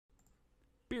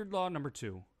Beard Law number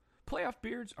 2. Playoff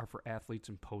beards are for athletes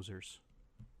and posers.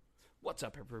 What's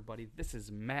up, everybody? This is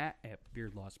Matt at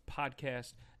Beard Laws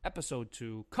Podcast, episode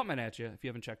 2, coming at you. If you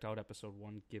haven't checked out episode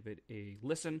 1, give it a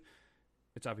listen.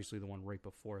 It's obviously the one right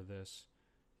before this.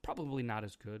 Probably not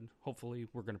as good. Hopefully,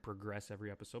 we're going to progress every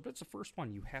episode, but it's the first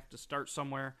one. You have to start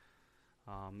somewhere.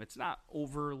 It's not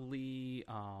overly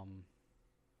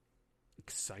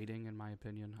exciting, in my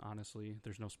opinion, honestly.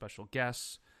 There's no special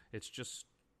guests. It's just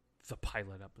the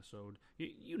pilot episode.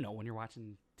 You know, when you're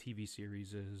watching TV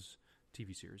series,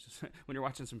 when you're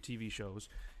watching some TV shows,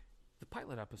 the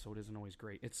pilot episode isn't always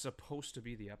great. It's supposed to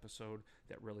be the episode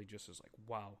that really just is like,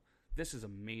 wow, this is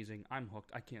amazing. I'm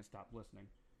hooked. I can't stop listening.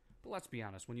 But let's be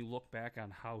honest, when you look back on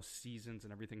how seasons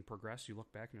and everything progress, you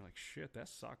look back and you're like, shit, that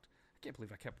sucked. I can't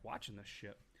believe I kept watching this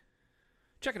shit.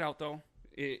 Check it out, though.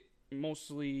 It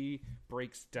mostly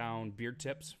breaks down beard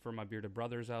tips for my bearded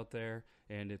brothers out there,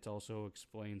 and it also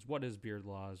explains what is Beard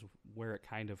Laws, where it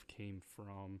kind of came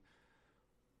from,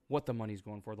 what the money's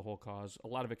going for, the whole cause. A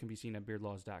lot of it can be seen at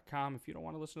beardlaws.com. If you don't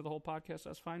want to listen to the whole podcast,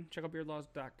 that's fine. Check out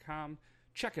beardlaws.com.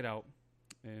 Check it out,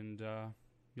 and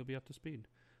you'll be up to speed.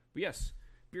 But yes,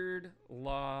 Beard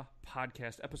Law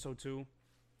Podcast, episode 2.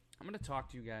 I'm going to talk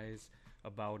to you guys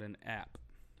about an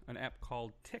app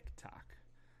called TikTok.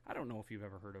 I don't know if you've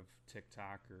ever heard of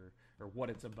TikTok or what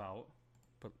it's about,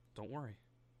 but don't worry.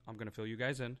 I'm going to fill you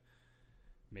guys in.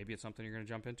 Maybe it's something you're going to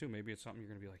jump into. Maybe it's something you're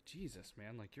going to be like, Jesus,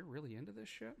 man, like you're really into this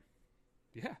shit?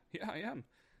 Yeah, I am.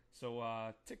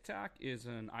 So TikTok is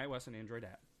an iOS and Android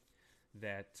app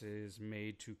that is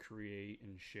made to create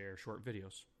and share short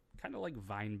videos. Kind of like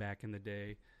Vine back in the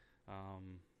day.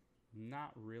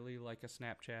 Not really like a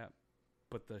Snapchat,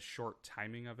 but the short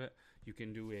timing of it. You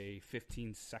can do a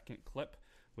 15-second clip,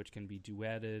 which can be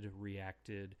duetted,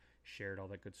 reacted, shared, all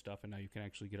that good stuff. And now you can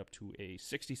actually get up to a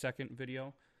 60-second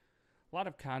video. A lot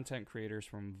of content creators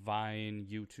from Vine,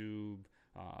 YouTube,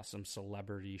 some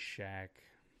celebrity, Shaq,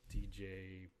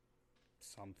 DJ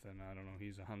something, I don't know,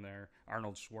 he's on there.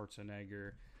 Arnold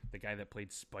Schwarzenegger, the guy that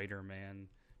played Spider-Man.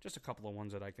 Just a couple of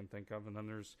ones that I can think of. And then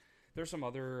there's some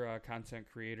other content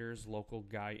creators. Local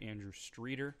guy, Andrew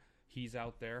Streeter. He's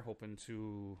out there hoping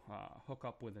to hook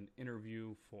up with an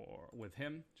interview with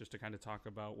him, just to kind of talk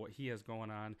about what he has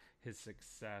going on, his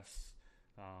success,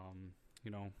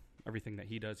 everything that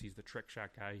he does. He's the trick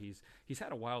shot guy. He's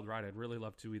had a wild ride. I'd really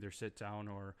love to either sit down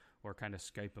or kind of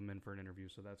Skype him in for an interview.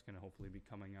 So that's going to hopefully be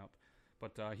coming up.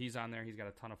 But he's on there. He's got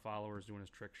a ton of followers doing his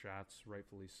trick shots,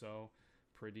 rightfully so.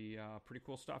 Pretty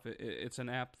cool stuff. It's an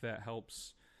app that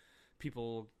helps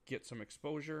people get some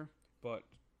exposure, but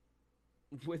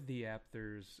with the app,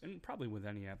 and probably with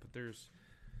any app, but there's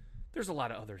a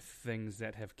lot of other things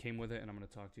that have came with it, and I'm going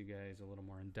to talk to you guys a little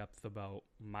more in depth about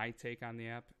my take on the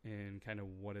app and kind of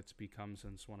what it's become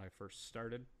since when I first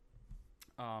started.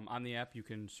 On the app, you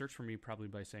can search for me probably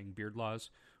by saying Beard Laws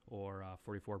or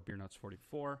 44 Beer Nuts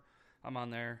 44. I'm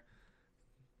on there.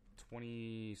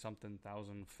 20-something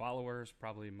thousand followers.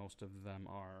 Probably most of them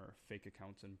are fake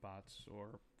accounts and bots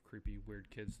or creepy, weird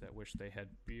kids that wish they had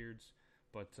beards.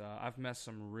 But I've met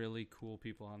some really cool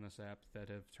people on this app that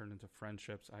have turned into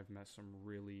friendships. I've met some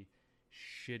really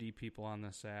shitty people on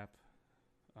this app.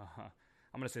 I'm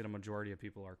going to say the majority of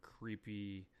people are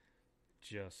creepy,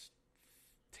 just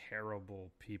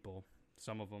terrible people.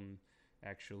 Some of them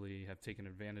actually have taken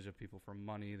advantage of people for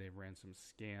money. They've ran some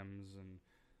scams, and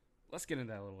let's get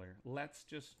into that a little later. Let's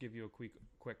just give you a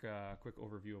quick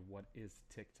overview of what is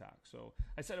TikTok. So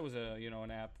I said it was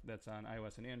an app that's on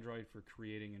iOS and Android for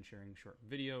creating and sharing short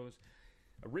videos.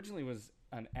 Originally, it was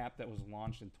an app that was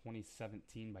launched in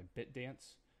 2017 by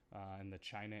BitDance in the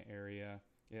China area.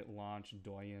 It launched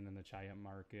Douyin in the China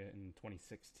market in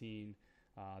 2016.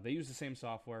 They use the same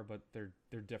software, but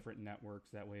they're different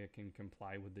networks. That way, it can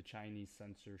comply with the Chinese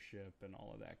censorship and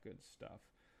all of that good stuff.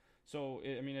 So,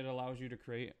 it allows you to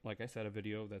create, like I said, a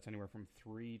video that's anywhere from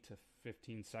 3 to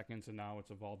 15 seconds, and now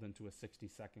it's evolved into a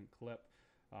 60-second clip.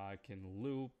 It can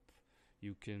loop.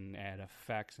 You can add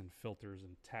effects and filters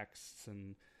and texts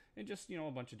and just,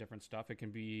 a bunch of different stuff. It can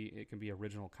be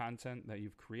original content that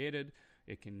you've created.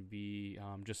 It can be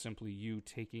just simply you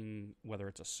taking, whether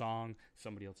it's a song,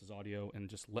 somebody else's audio, and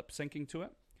just lip syncing to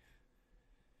it.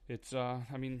 It's,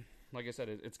 like I said,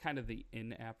 it's kind of the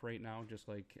in-app right now, just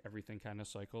like everything kind of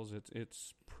cycles.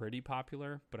 It's pretty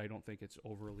popular, but I don't think it's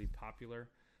overly popular.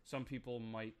 Some people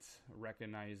might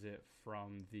recognize it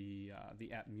from the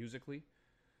app Musical.ly.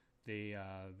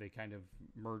 They kind of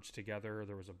merged together.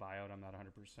 There was a buyout. I'm not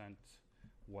 100%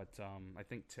 what I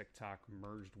think TikTok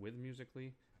merged with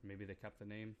Musical.ly. Maybe they kept the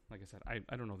name. Like I said,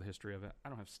 I don't know the history of it. I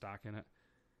don't have stock in it.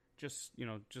 Just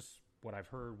what I've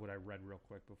heard, what I read real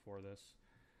quick before this.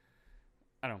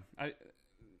 I don't know.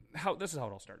 How this is how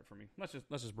it all started for me. Let's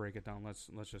just break it down. Let's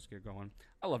just get going.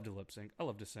 I love to lip sync. I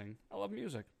love to sing. I love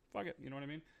music. Fuck it. You know what I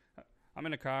mean? I'm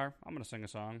in a car. I'm gonna sing a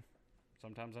song.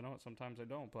 Sometimes I know it. Sometimes I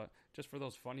don't. But just for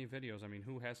those funny videos, I mean,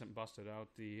 who hasn't busted out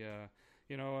the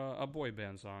a boy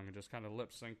band song and just kind of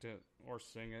lip synced it or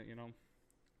sing it? You know,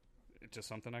 it's just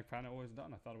something I kind of always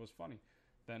done. I thought it was funny.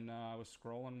 Then I was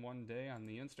scrolling one day on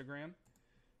the Instagram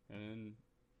and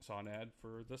saw an ad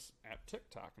for this app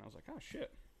TikTok, and I was like, oh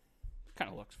shit, kind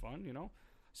of looks fun, you know.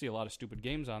 See a lot of stupid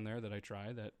games on there that I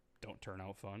try that don't turn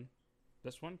out fun.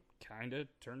 This one kind of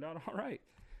turned out all right.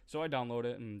 So I download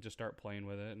it and just start playing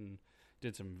with it, and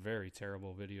did some very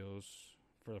terrible videos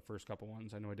for the first couple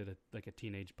ones. I know I did a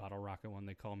teenage bottle rocket one.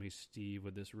 They call me Steve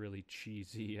with this really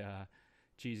cheesy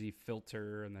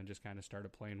filter, and then just kind of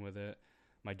started playing with it.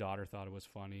 My daughter thought it was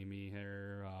funny. Me,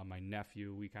 her, my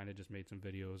nephew, we kind of just made some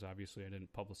videos. Obviously, I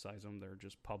didn't publicize them. They're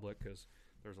just public because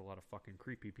there's a lot of fucking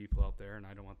creepy people out there, and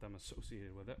I don't want them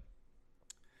associated with it.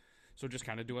 So just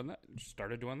kind of doing that.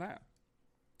 Started doing that.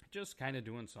 Just kind of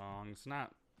doing songs.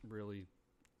 Not really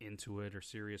into it or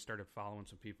serious. Started following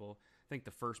some people. I think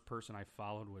the first person I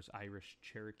followed was Irish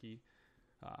Cherokee,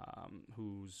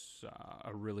 who's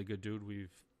a really good dude.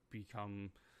 We've become,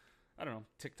 I don't know,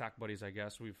 TikTok buddies, I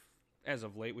guess. As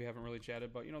of late, we haven't really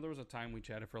chatted, but, you know, there was a time we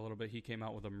chatted for a little bit. He came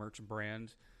out with a merch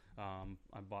brand.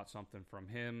 I bought something from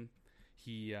him.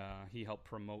 He helped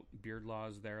promote Beard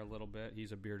Laws there a little bit.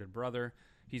 He's a bearded brother.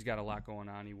 He's got a lot going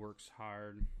on. He works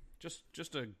hard.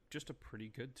 Just a pretty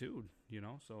good dude, you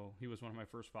know. So he was one of my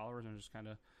first followers, and just kind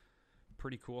of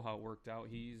pretty cool how it worked out.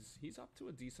 He's up to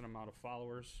a decent amount of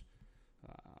followers.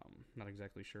 Not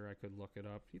exactly sure. I could look it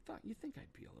up. You think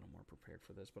I'd be a little more prepared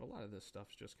for this, but a lot of this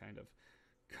stuff's just kind of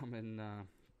coming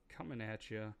at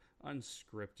you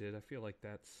unscripted. I feel like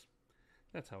that's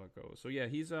how it goes. So yeah,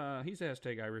 he's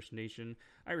hashtag Irish Nation,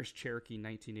 Irish Cherokee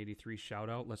 1983 shout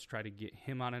out. Let's try to get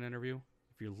him on an interview.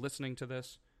 If you're listening to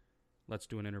this, let's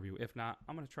do an interview. If not,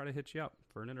 I'm going to try to hit you up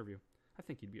for an interview. I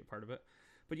think he'd be a part of it.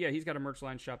 But yeah, he's got a merch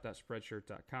line,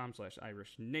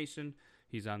 shop.spreadshirt.com/Irish Nation.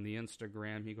 He's on the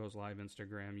Instagram. He goes live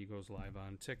Instagram. He goes live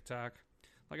on TikTok.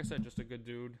 Like I said, just a good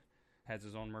dude. Has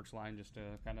his own merch line just to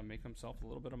kind of make himself a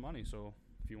little bit of money. So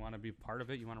if you want to be part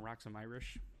of it, you want to rock some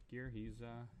Irish gear, he's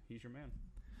your man.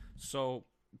 So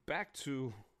back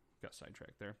to, got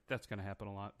sidetracked there. That's going to happen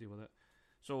a lot. Deal with it.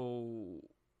 So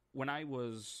when I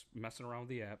was messing around with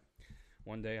the app,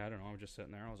 one day, I don't know, I was just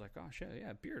sitting there. I was like, oh shit,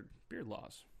 yeah, beard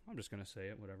laws. I'm just going to say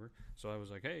it, whatever. So I was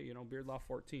like, hey, you know, beard law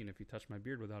 14. If you touch my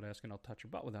beard without asking, I'll touch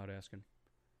your butt without asking.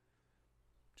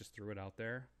 Just threw it out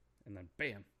there, and then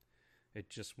bam. It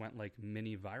just went like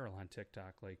mini viral on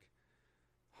TikTok, like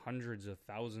hundreds of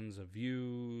thousands of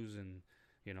views and,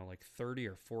 you know, like 30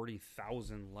 or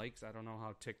 40,000 likes. I don't know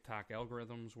how TikTok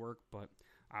algorithms work, but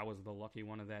I was the lucky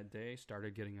one of that day.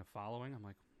 Started getting a following. I'm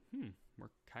like, we're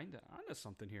kind of onto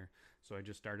something here. So I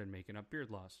just started making up beard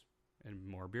laws and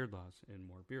more beard laws and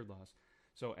more beard laws.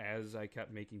 So as I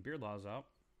kept making beard laws up,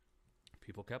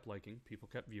 people kept liking, people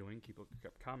kept viewing, people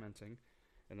kept commenting.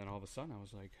 And then all of a sudden I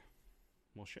was like,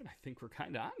 well, shit, I think we're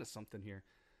kind of onto something here.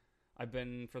 I've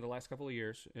been, for the last couple of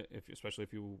years, especially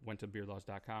if you went to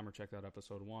beardlaws.com or checked out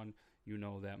episode 1, you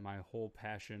know that my whole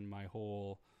passion, my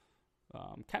whole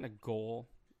kind of goal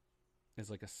is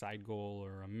like a side goal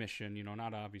or a mission, you know,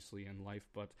 not obviously in life,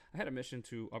 but I had a mission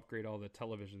to upgrade all the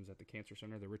televisions at the cancer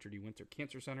center, the Richard E. Winter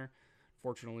Cancer Center.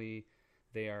 Fortunately,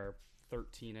 they are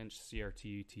 13-inch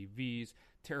CRT TVs,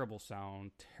 terrible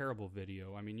sound, terrible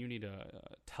video. I mean, you need a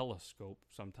telescope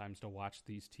sometimes to watch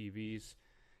these TVs.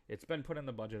 It's been put in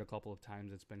the budget a couple of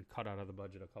times. It's been cut out of the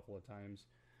budget a couple of times.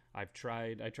 I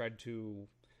tried to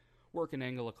work an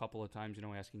angle a couple of times, you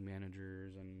know, asking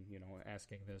managers and, you know,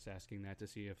 asking this, asking that to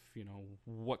see if, you know,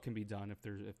 what can be done, if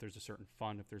there's a certain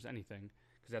fund, if there's anything.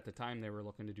 Because at the time they were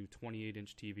looking to do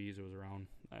 28-inch TVs. It was around,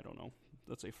 I don't know,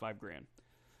 let's say $5,000.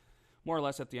 More or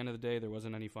less, at the end of the day, there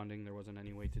wasn't any funding. There wasn't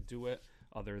any way to do it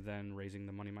other than raising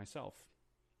the money myself.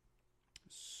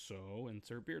 So,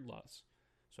 insert beard laws.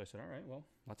 So I said, all right, well,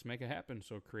 let's make it happen.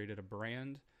 So created a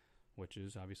brand, which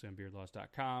is obviously on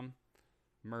beardlaws.com.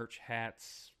 Merch,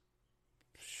 hats,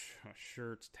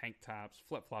 shirts, tank tops,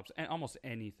 flip-flops, and almost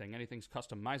anything. Anything's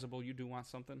customizable. You do want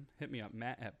something, hit me up,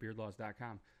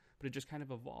 matt@beardlaws.com. But it just kind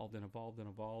of evolved and evolved and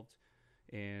evolved.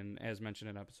 And as mentioned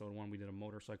in episode 1, we did a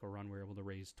motorcycle run. We were able to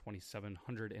raise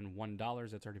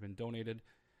 $2,701. That's already been donated.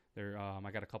 There,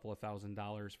 I got a couple of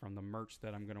 $1,000s from the merch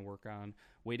that I'm going to work on.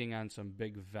 Waiting on some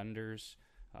big vendors,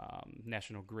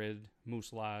 National Grid,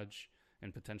 Moose Lodge,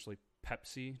 and potentially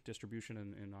Pepsi distribution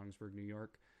in Augsburg, New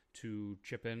York, to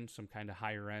chip in some kind of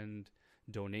higher-end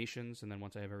donations. And then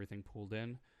once I have everything pulled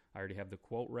in, I already have the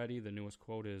quote ready. The newest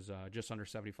quote is just under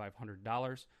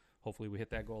 $7,500. Hopefully we hit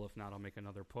that goal. If not, I'll make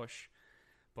another push.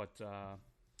 But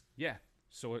yeah,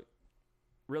 so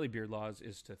really Beard Laws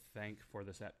is to thank for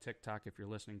this at TikTok. If you're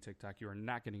listening TikTok, you are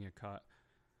not getting a cut.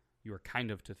 You are kind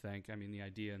of to thank. I mean, the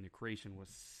idea and the creation was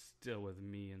still with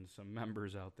me and some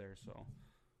members out there, so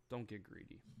don't get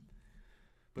greedy.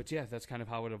 But yeah, that's kind of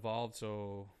how it evolved.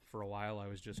 So for a while, I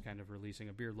was just kind of releasing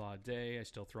a Beard Law a day. I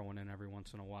still throw one in every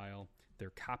once in a while. They're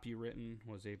copywritten,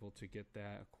 was able to get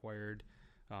that acquired.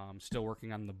 Still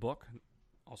working on the book,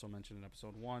 also mentioned in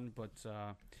episode 1. But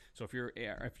so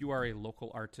if you are a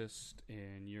local artist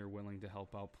and you're willing to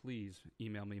help out, please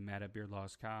email me,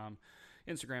 matt@beardlaws.com.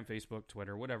 Instagram, Facebook,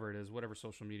 Twitter, whatever it is, whatever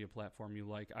social media platform you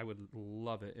like. I would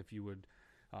love it if you would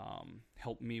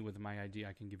help me with my idea.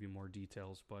 I can give you more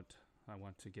details, but I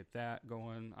want to get that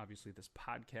going. Obviously, this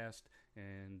podcast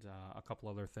and a couple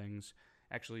other things.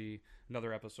 Actually,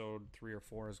 another episode 3 or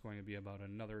 4 is going to be about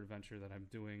another adventure that I'm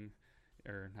doing,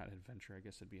 or not adventure, I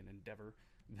guess it'd be an endeavor,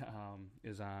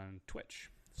 is on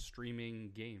Twitch,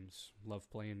 streaming games. Love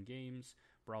playing games,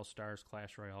 Brawl Stars,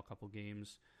 Clash Royale, a couple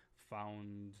games.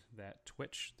 Found that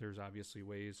Twitch, there's obviously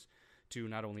ways to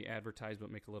not only advertise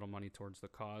but make a little money towards the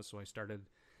cause. So I started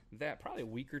that probably a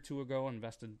week or 2 ago,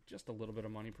 invested just a little bit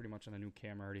of money pretty much on a new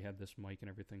camera. I already had this mic and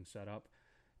everything set up.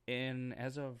 And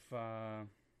as of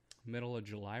middle of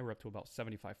July, we're up to about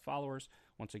 75 followers.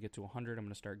 Once I get to 100, I'm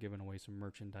going to start giving away some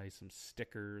merchandise, some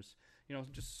stickers,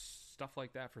 just stuff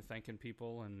like that for thanking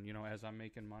people. And, as I'm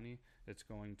making money, it's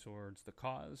going towards the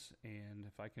cause. And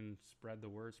if I can spread the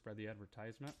word, spread the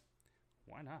advertisement,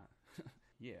 why not?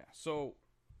 Yeah. So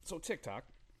TikTok,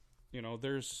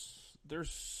 there's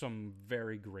some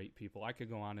very great people. I could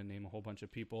go on and name a whole bunch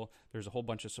of people. There's a whole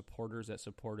bunch of supporters that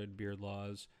supported Beard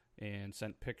Laws and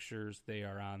sent pictures. They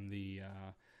are on the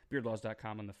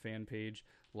beardlaws.com on the fan page.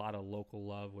 A lot of local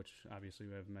love, which obviously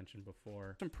I've mentioned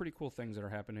before. Some pretty cool things that are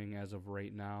happening as of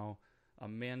right now.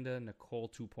 Amanda Nicole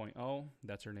 2.0,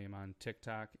 that's her name on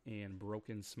TikTok, and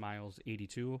Broken Smiles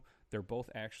 82. They're both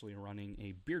actually running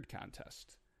a beard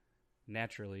contest.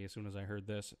 Naturally, as soon as I heard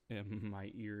this,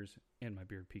 my ears and my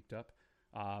beard peaked up.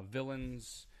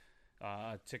 Villains,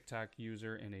 TikTok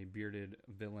user and a bearded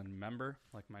villain member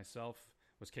like myself,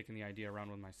 was kicking the idea around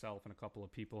with myself and a couple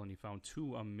of people, and he found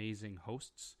 2 amazing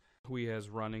hosts. Who he has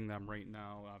running them right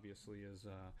now, obviously, is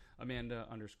Amanda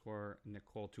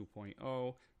 _Nicole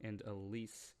 2.0 and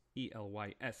Elise,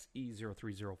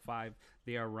 ELYSE0305.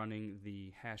 They are running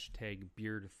the hashtag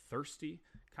BeardThirsty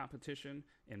competition,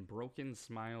 and Broken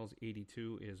Smiles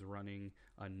 82 is running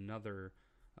another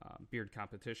beard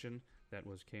competition that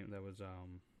was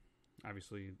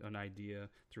obviously an idea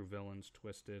through Villains,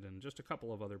 Twisted, and just a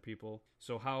couple of other people.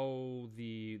 So how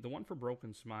the one for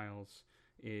Broken Smiles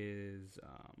is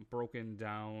broken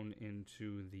down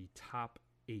into the top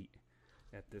 8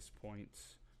 at this point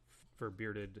for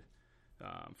bearded,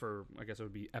 for I guess it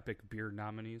would be epic beard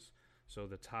nominees. So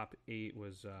the top 8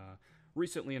 was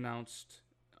recently announced.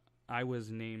 I was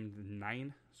named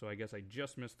 9, so I guess I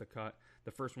just missed the cut.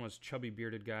 The first one was Chubby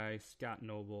Bearded Guy, Scott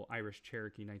Noble, Irish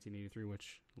Cherokee 1983,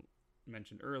 which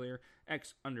mentioned earlier.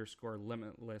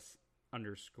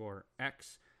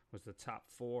 X_Limitless_X was the top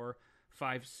 4.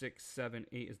 5, 6, 7,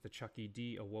 8 is the Chucky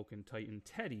D, Awoken Titan,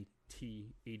 Teddy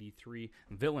T83,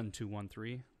 Villain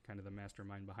 213, kind of the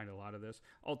mastermind behind a lot of this.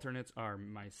 Alternates are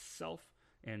myself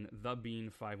and The Bean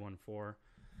 514.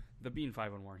 The Bean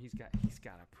 514, he's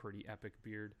got a pretty epic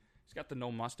beard. He's got the no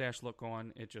mustache look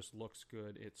going. It just looks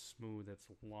good. It's smooth. It's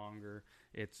longer.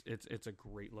 It's a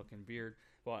great looking beard.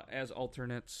 Well, as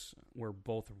alternates, we're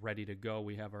both ready to go.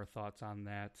 We have our thoughts on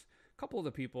that. A couple of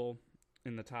the people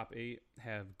in the top 8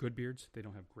 have good beards. They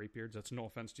don't have great beards. That's no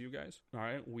offense to you guys. All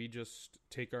right, we just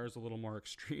take ours a little more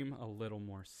extreme, a little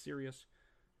more serious.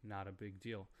 Not a big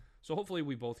deal. So hopefully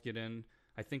we both get in.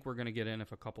 I think we're going to get in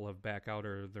if a couple have back out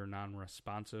or they're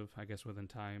non-responsive, I guess, within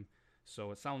time. So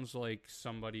it sounds like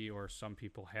somebody or some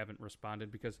people haven't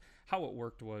responded, because how it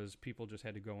worked was people just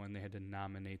had to go in. They had to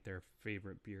nominate their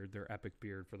favorite beard, their epic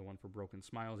beard, for the one for Broken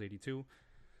Smiles 82.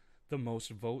 The most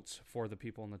votes for the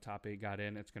people in the top 8 got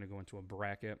in. It's going to go into a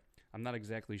bracket. I'm not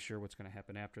exactly sure what's going to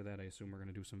happen after that. I assume we're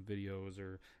going to do some videos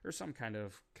or some kind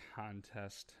of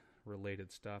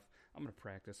contest-related stuff. I'm going to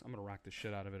practice. I'm going to rock the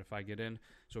shit out of it if I get in.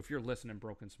 So if you're listening,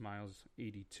 Broken Smiles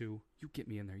 82, you get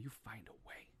me in there. You find a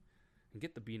way. And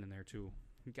get the Bean in there, too.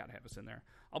 You got to have us in there.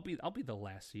 I'll be the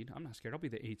last seed. I'm not scared. I'll be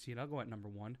the 8 seed. I'll go at number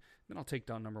 1. Then I'll take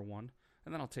down number 1.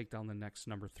 And then I'll take down the next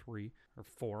number 3 or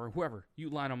 4 or whoever. You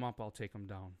line them up, I'll take them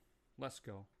down. Let's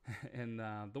go. And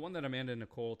the one that Amanda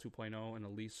Nicole 2.0 and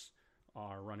Elise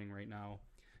are running right now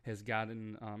has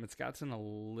gotten it's gotten a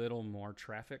little more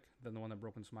traffic than the one that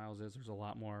Broken Smiles is. There's a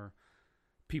lot more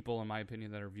people, in my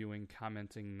opinion, that are viewing,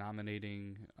 commenting,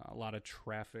 nominating, a lot of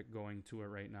traffic going to it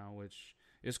right now, which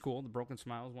is cool. The Broken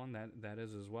Smiles one, that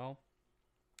is as well.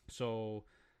 So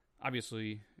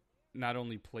obviously, not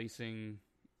only placing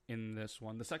in this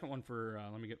one, the second one for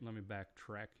let me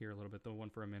backtrack here a little bit. The one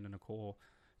for Amanda Nicole,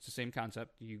 it's the same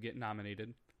concept. You get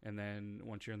nominated, and then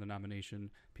once you're in the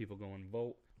nomination, people go and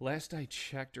vote. Last I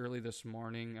checked early this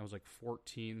morning, I was like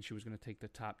 14. She was going to take the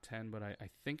top 10, but I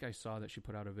think I saw that she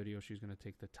put out a video. She's going to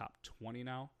take the top 20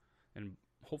 now, and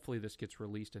hopefully this gets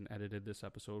released and edited this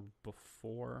episode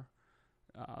before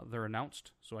they're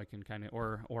announced, so I can kind of,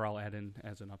 or I'll add in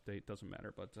as an update, doesn't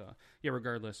matter. But yeah,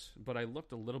 regardless. But I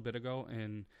looked a little bit ago,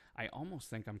 and I almost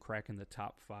think I'm cracking the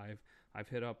top 5. I've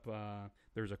hit up,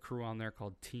 there's a crew on there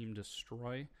called Team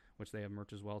Destroy, which they have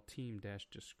merch as well,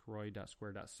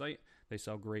 team-destroy.square.site. They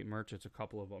sell great merch. It's a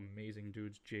couple of amazing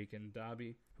dudes, Jake and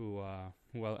Dobby, who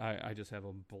I just have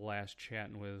a blast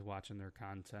chatting with, watching their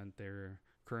content. They're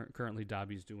currently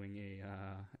Dobby's doing a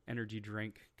energy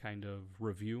drink kind of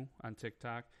review on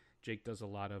TikTok. Jake does a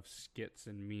lot of skits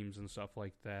and memes and stuff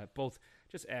like that. Both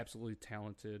just absolutely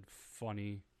talented,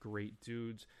 funny, great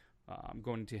dudes. I'm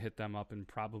going to hit them up and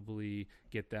probably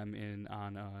get them in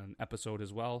on an episode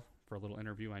as well for a little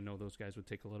interview. I know those guys would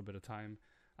take a little bit of time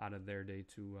out of their day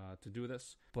to do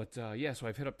this. But yeah, so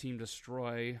I've hit up Team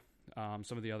Destroy,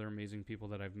 some of the other amazing people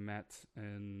that I've met,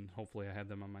 and hopefully I have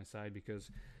them on my side, because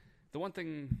the one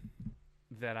thing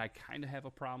that I kind of have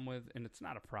a problem with, and it's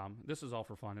not a problem, this is all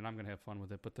for fun, and I'm going to have fun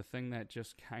with it, but the thing that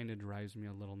just kind of drives me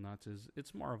a little nuts is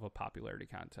it's more of a popularity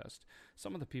contest.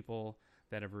 Some of the people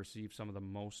that have received some of the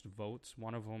most votes,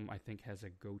 one of them I think has a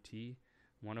goatee,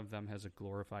 one of them has a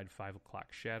glorified 5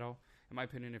 o'clock shadow. In my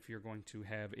opinion, if you're going to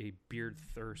have a beard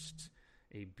thirst,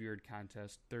 a beard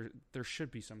contest, there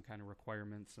should be some kind of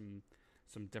requirement, some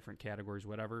different categories,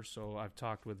 whatever. So I've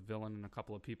talked with Villain and a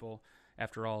couple of people.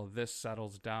 After all of this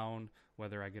settles down,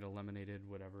 whether I get eliminated,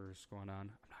 whatever's going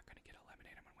on, I'm not going to get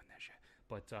eliminated. I'm going to win that shit.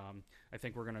 But I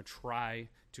think we're going to try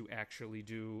to actually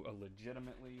do a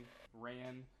legitimately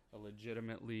ran, a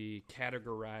legitimately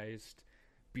categorized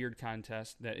beard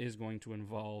contest that is going to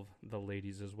involve the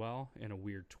ladies as well in a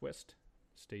weird twist.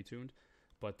 Stay tuned.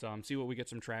 But see what we get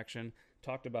some traction.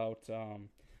 Talked about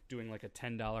doing like a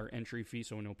 $10 entry fee,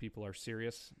 so we know people are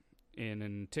serious. And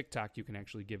in TikTok, you can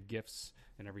actually give gifts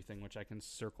and everything, which I can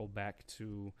circle back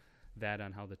to that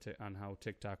on how how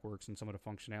TikTok works and some of the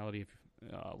functionality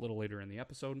a little later in the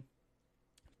episode.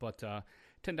 But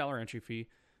 $10 entry fee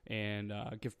and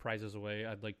give prizes away.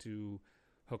 I'd like to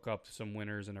hook up some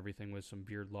winners and everything with some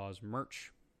Beard Laws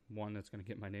merch. One that's going to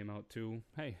get my name out too.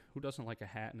 Hey, who doesn't like a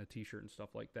hat and a t-shirt and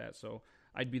stuff like that? So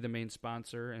I'd be the main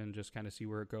sponsor and just kind of see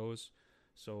where it goes.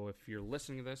 So if you're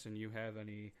listening to this and you have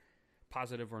any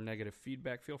positive or negative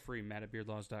feedback, feel free,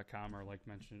 matt@beardlaws.com, or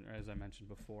as I mentioned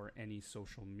before, any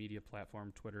social media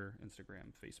platform, Twitter,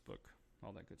 Instagram, Facebook,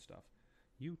 all that good stuff.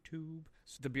 YouTube.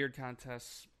 So the beard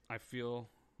contests, I feel,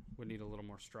 would need a little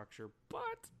more structure,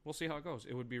 but we'll see how it goes.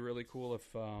 It would be really cool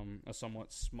if a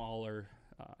somewhat smaller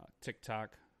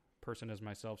TikTok person as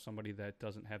myself, somebody that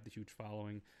doesn't have the huge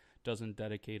following, doesn't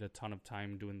dedicate a ton of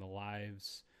time doing the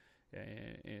lives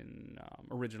in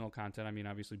original content. I mean,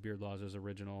 obviously Beard Laws is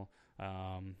original.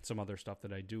 Some other stuff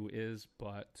that I do is,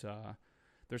 but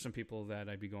there's some people that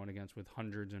I'd be going against with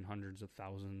hundreds and hundreds of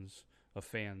thousands of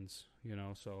fans,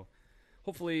 so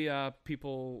hopefully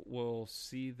people will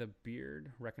see the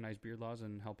beard, recognize Beard Laws,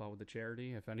 and help out with the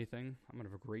charity. If anything, I'm going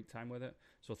to have a great time with it.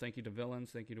 So thank you to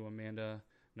Villains, thank you to Amanda,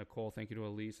 Nicole, thank you to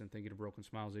Elise, and thank you to Broken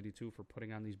Smiles 82 for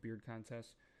putting on these beard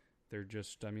contests. They're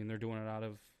just, they're doing it out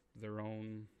of their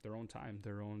own time,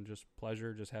 their own just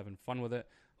pleasure, just having fun with it.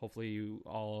 Hopefully you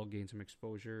all gain some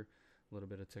exposure, a little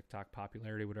bit of TikTok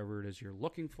popularity, whatever it is you're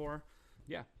looking for.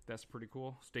 Yeah, that's pretty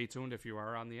cool. Stay tuned if you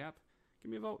are on the app.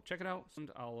 Give me a vote. Check it out.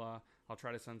 I'll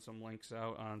try to send some links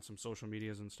out on some social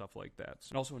medias and stuff like that.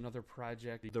 And also another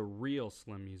project, The Real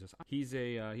Slim Muses. He's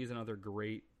another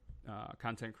great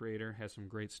content creator, has some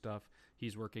great stuff.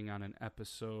 He's working on an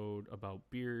episode about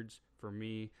beards for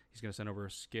me. He's going to send over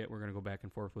a skit. We're going to go back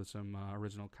and forth with some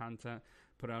original content,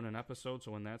 put out an episode.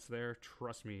 So when that's there,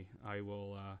 trust me, I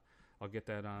will. I'll get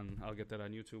that on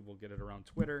YouTube. We'll get it around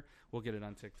Twitter. We'll get it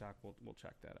on TikTok. We'll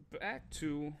check that out. Back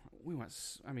to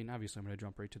obviously I'm going to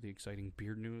jump right to the exciting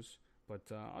beard news,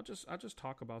 but I'll just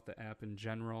talk about the app in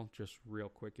general, just real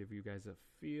quick. If you guys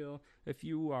if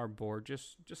you are bored,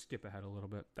 just skip ahead a little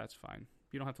bit. That's fine.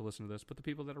 You don't have to listen to this, but the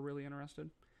people that are really interested,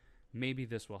 maybe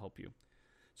this will help you.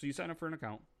 So you sign up for an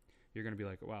account. you're going to be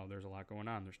like, wow, there's a lot going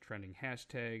on. There's trending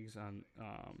hashtags on,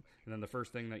 and then the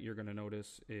first thing that you're going to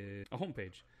notice is a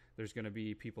homepage. There's going to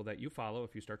be people that you follow.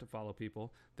 If you start to follow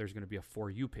people, there's going to be a For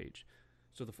You page.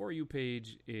 So the For You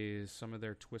page is some of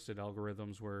their twisted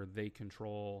algorithms where they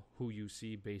control who you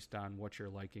see based on what you're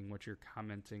liking, what you're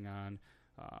commenting on,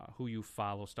 who you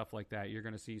follow, stuff like that. You're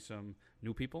going to see some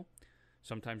new people.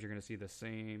 Sometimes you're going to see the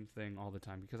same thing all the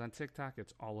time because on TikTok,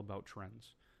 it's all about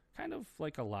trends. Kind of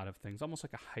like a lot of things, almost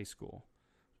like a high school,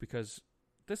 because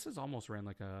this is almost ran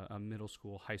like a middle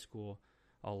school, high school.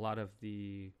 A lot of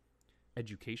the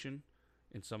education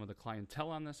and some of the clientele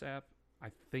on this app, I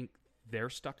think they're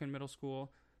stuck in middle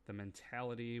school. The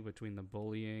mentality between the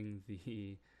bullying,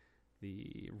 the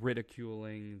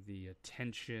ridiculing, the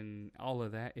attention, all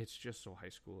of that, it's just so high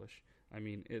schoolish. I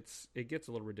mean, it gets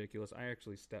a little ridiculous. I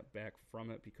actually stepped back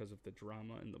from it because of the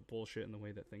drama and the bullshit and the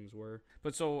way that things were.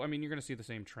 But so, I mean, you're going to see the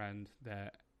same trend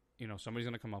that, somebody's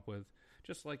going to come up with,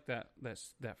 just like that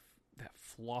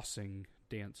flossing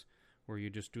dance where you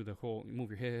just do the whole, you move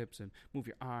your hips and move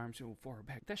your arms, forward,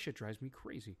 back. That shit drives me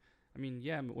crazy. I mean,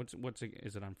 yeah,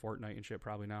 is it on Fortnite and shit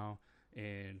probably now?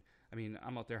 And I mean,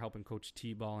 I'm out there helping coach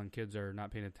T-ball and kids are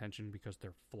not paying attention because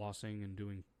they're flossing and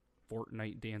doing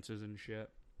Fortnite dances and shit.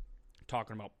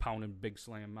 Talking about pounding Big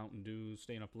Slam Mountain Dew,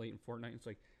 staying up late in Fortnite. It's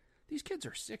like, these kids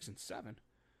are 6 and 7.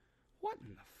 What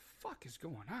in the fuck is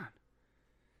going on?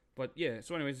 But yeah,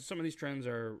 so anyways, some of these trends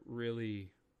are really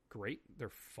great. They're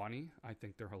funny. I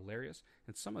think they're hilarious.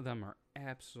 And some of them are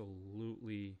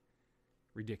absolutely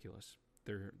ridiculous.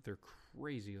 They're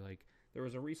crazy. Like, there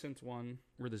was a recent one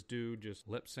where this dude just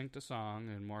lip synced a song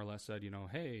and more or less said,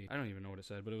 hey, I don't even know what it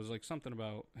said, but it was like something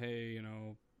about, hey,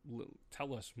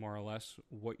 tell us more or less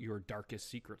what your darkest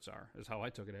secrets are, is how I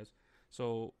took it as.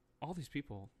 So all these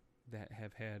people that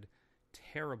have had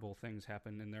terrible things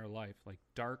happen in their life, like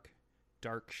dark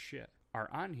shit, are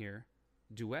on here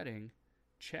duetting,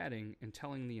 chatting, and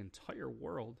telling the entire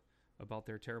world about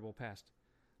their terrible past.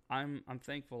 I'm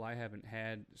thankful I haven't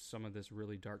had some of this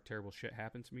really dark, terrible shit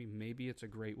happen to me. Maybe it's a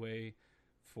great way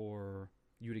for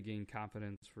you to gain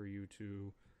confidence, for you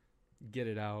to get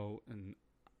it out, and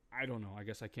I don't know. I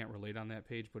guess I can't relate on that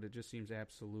page, but it just seems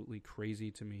absolutely crazy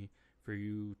to me for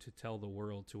you to tell the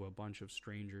world to a bunch of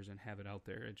strangers and have it out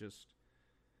there. It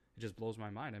just blows my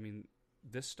mind. I mean,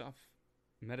 this stuff,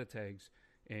 meta tags,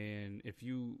 and if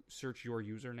you search your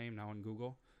username now in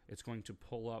Google, it's going to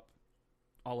pull up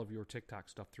all of your TikTok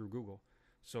stuff through Google.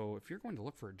 So if you're going to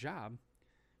look for a job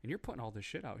and you're putting all this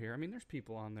shit out here, I mean, there's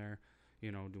people on there,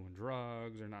 doing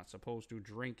drugs, they're not supposed to,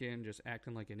 drinking, just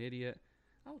acting like an idiot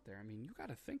out there. I mean, you got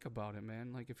to think about it,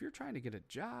 man. Like, if you're trying to get a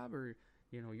job or,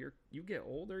 you get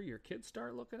older, your kids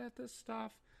start looking at this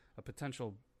stuff, a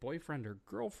potential boyfriend or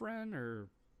girlfriend or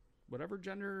whatever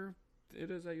gender it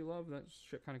is that you love, that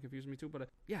shit kind of confuses me too. But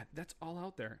yeah, that's all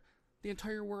out there. The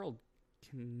entire world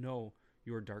can know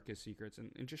your darkest secrets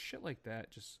and just shit like that.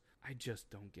 I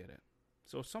just don't get it.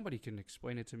 So if somebody can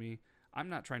explain it to me, I'm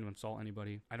not trying to insult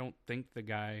anybody. I don't think the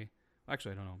guy,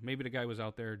 actually, I don't know. Maybe the guy was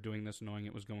out there doing this knowing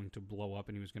it was going to blow up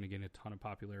and he was going to gain a ton of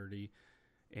popularity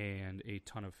and a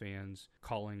ton of fans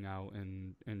calling out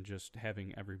and just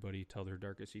having everybody tell their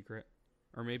darkest secret.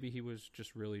 Or maybe he was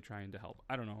just really trying to help.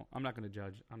 I don't know. I'm not going to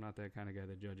judge. I'm not that kind of guy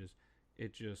that judges.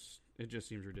 It just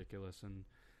seems ridiculous. And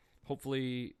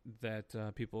hopefully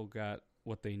that people got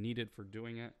what they needed for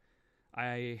doing it.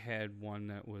 I had one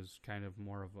that was kind of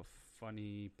more of a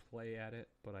funny play at it,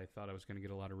 but I thought I was going to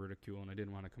get a lot of ridicule, and I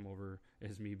didn't want to come over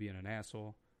as me being an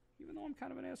asshole, even though I'm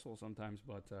kind of an asshole sometimes.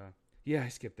 But yeah, I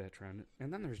skipped that trend.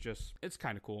 And then there's just, it's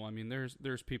kind of cool. I mean,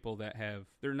 there's people that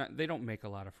they don't make a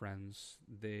lot of friends.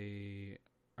 They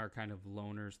are kind of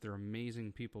loners. They're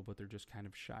amazing people, but they're just kind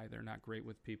of shy. They're not great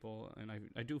with people. And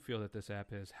I do feel that this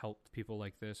app has helped people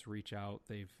like this reach out.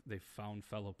 They've found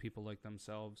fellow people like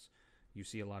themselves. You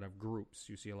see a lot of groups.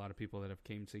 You see a lot of people that have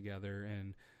came together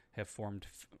and have formed,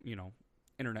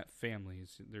 internet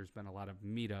families. There's been a lot of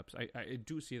meetups. I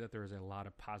do see that there is a lot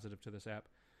of positive to this app,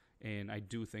 and I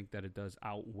do think that it does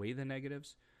outweigh the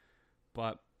negatives,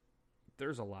 but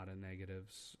there's a lot of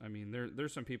negatives. I mean,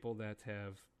 there's some people that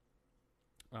have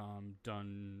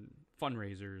done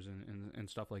fundraisers and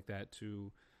stuff like that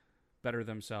to better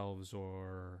themselves,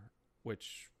 or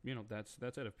which, that's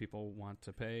it. If people want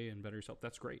to pay and better yourself,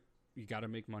 that's great. You got to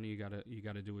make money. You got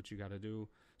to do what you got to do,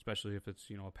 especially if it's,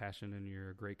 a passion and you're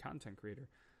a great content creator.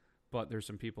 But there's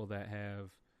some people that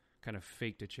have kind of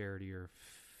faked a charity or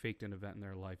faked an event in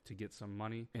their life to get some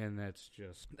money, and that's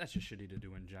just shitty to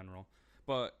do in general.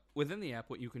 But within the app,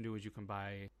 what you can do is you can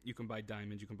buy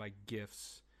diamonds, you can buy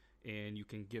gifts, and you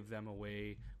can give them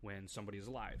away when somebody is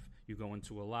live. You go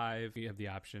into a live, you have the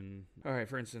option. All right,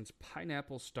 for instance,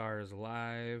 Pineapple Star is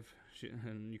live,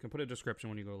 and you can put a description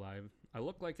when you go live. I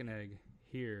look like an egg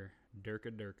here,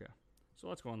 Durka Durka. So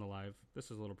let's go on the live. This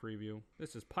is a little preview.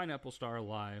 This is Pineapple Star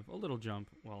live, a little jump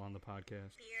while on the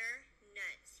podcast. Beer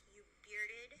nuts, you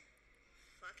bearded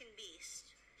fucking beast.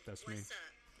 That's What's me.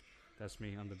 up? That's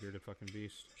me. I'm the bearded fucking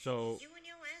beast. So You and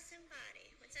your ass and body.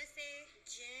 What's that say?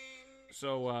 Jen.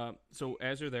 So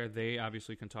as you're there, they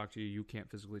obviously can talk to you. You can't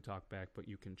physically talk back, but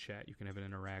you can chat. You can have an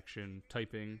interaction,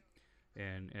 typing,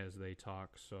 and as they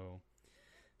talk.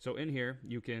 So in here,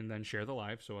 you can then share the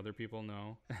live so other people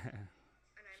know.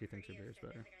 She thinks her beard's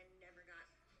better. I never got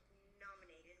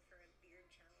nominated for a beard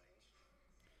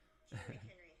challenge. Gene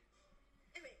McHenry.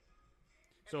 Anyway,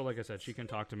 So like I said, she can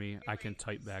talk to me. I can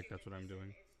type back. That's what I'm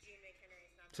doing. it's Gene McHenry.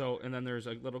 It's not So, and then there's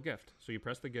a little gift. So you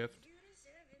press the gift. You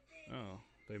deserve it, babe. Oh,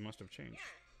 they must have changed.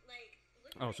 Yeah, like,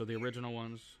 look at Oh, my so the beard. original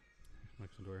ones.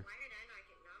 Next door. Why did I not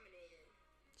get nominated?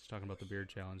 It's talking about the beard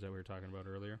challenge that we were talking about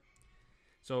earlier.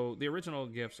 So the original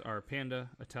gifts are Panda,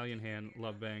 Italian Hand,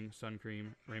 Love Bang, Sun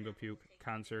Cream, Rainbow Puke,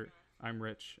 Concert, I'm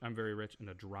Rich, I'm Very Rich, and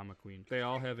a Drama Queen. They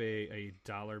all have a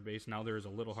dollar base. Now there is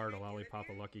a Little Heart, a Lollipop,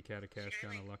 a Lucky Cat, a Cash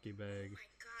Gun, a Lucky Bag. Oh my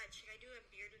god, should I do a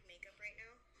beard with makeup right now?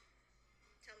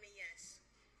 Tell me yes.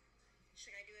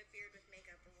 Should I do a beard with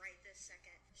makeup right this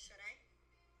second? Should I?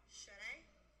 Should I?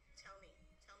 Tell me.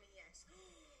 Tell me yes.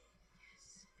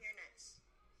 Yes. Beer nuts.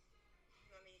 You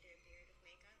want me to do a beard with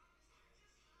makeup?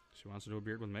 She wants to do a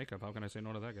beard with makeup. How can I say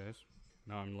no to that, guys?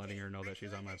 Now I'm letting her know that I feel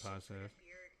she's on my like I should put podcast. a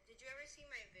beard. Did you ever see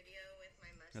my video with my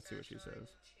mustache? Let's see what she on says.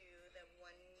 To the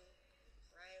one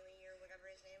Riley or whatever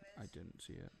his name is. I didn't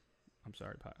see it. I'm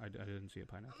sorry, I didn't see a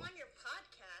I'm pineapple. on your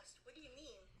podcast. What do you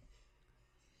mean?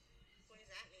 What does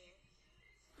that mean?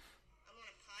 I'm on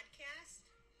a podcast?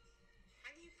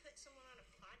 How do you put someone on a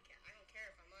podcast? I don't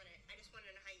care if I'm on it. I just want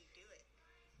to know how you do it.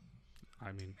 I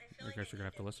mean, I feel I like guess you're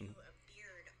gonna have to need listen. do a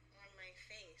beard on my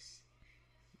face.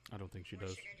 I don't think she Or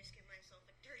does. should I just give myself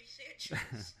a dirty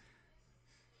Sanchez?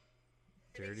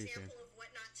 Dirty An example of what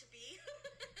not to be.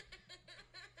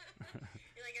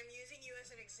 You're like, I'm using you as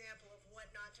an example of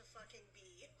what not to fucking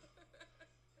be.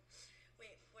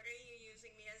 Wait, what are you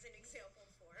using me as an example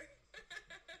for?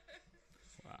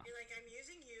 Wow. You're like, I'm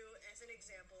using you as an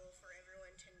example for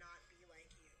everyone to not be like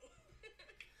you.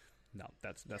 No,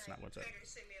 that's not what's up. Better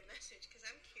send me a message because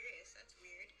I'm curious. That's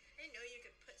weird. I didn't know you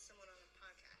could put someone on a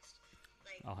podcast.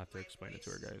 Like, I'll have to my explain it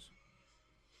to her, voice- guys.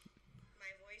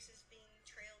 My voice is being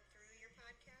trailed through your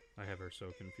podcast. I have her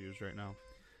so confused right now.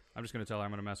 I'm just gonna tell her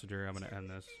I'm gonna message her. I'm gonna end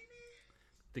this.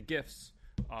 The gifts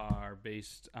are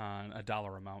based on a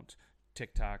dollar amount.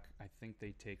 TikTok, I think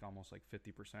they take almost like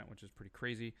 50%, which is pretty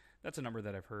crazy. That's a number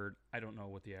that I've heard. I don't know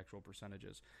what the actual percentage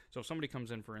is. So if somebody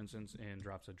comes in, for instance, and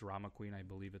drops a Drama Queen, I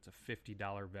believe it's a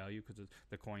 $50 value because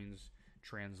the coins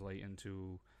translate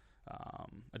into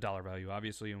a dollar value,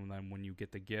 obviously. And then when you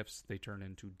get the gifts, they turn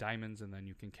into diamonds, and then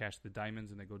you can cash the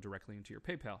diamonds, and they go directly into your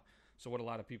PayPal. So what a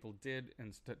lot of people did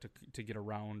instead to get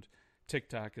around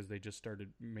TikTok is they just started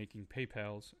making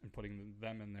PayPals and putting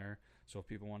them in there. So if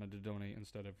people wanted to donate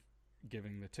instead of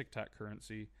giving the TikTok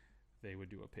currency, they would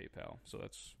do a PayPal. So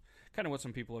that's kind of what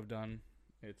some people have done.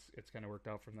 It's kind of worked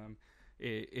out for them.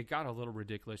 It got a little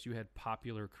ridiculous. You had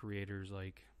popular creators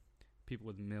like people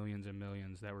with millions and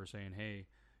millions that were saying, "Hey,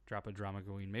 drop a Drama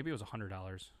Queen." Maybe it was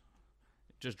 $100.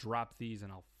 Just drop these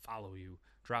and I'll follow you.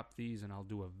 Drop these and I'll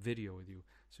do a video with you.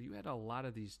 So you had a lot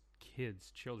of these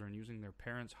children using their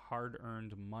parents'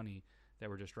 hard-earned money that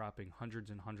were just dropping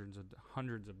hundreds and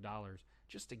hundreds of dollars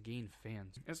just to gain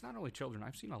fans. And it's not only children.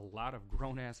 I've seen a lot of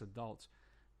grown-ass adults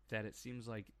that it seems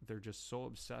like they're just so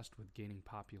obsessed with gaining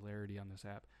popularity on this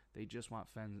app. They just want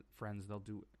friends. They'll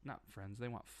do, not friends, they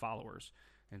want followers.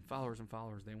 And followers and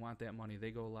followers, they want that money.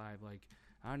 They go live like,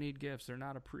 I need gifts. They're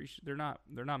not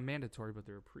mandatory, but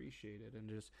they're appreciated, and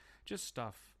just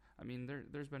stuff. I mean,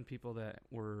 there's been people that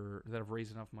have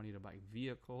raised enough money to buy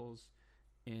vehicles,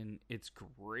 and it's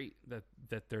great that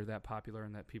they're that popular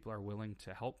and that people are willing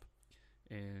to help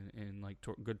and like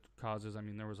good causes. I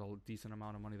mean, there was a decent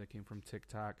amount of money that came from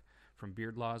TikTok, from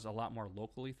Beard Laws, a lot more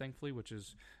locally, thankfully, which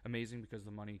is amazing because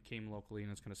the money came locally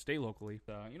and it's going to stay locally.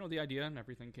 The idea and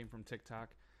everything came from TikTok,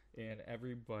 and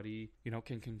everybody,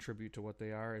 can contribute to what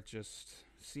they are. It just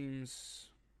seems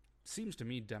to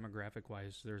me, demographic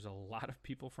wise, there's a lot of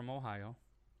people from Ohio.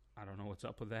 I don't know what's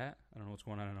up with that. I don't know what's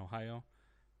going on in Ohio.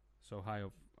 So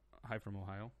hi from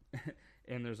Ohio.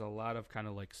 And there's a lot of kind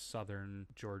of like southern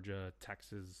Georgia,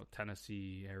 Texas,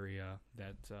 Tennessee area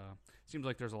that seems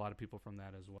like there's a lot of people from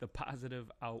that as well. The positive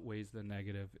outweighs the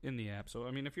negative in the app. So,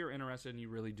 I mean, if you're interested and you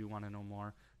really do want to know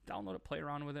more, download it, play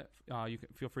around with it. You can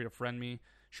feel free to friend me,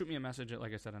 shoot me a message,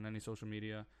 like I said, on any social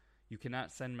media. You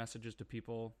cannot send messages to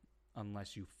people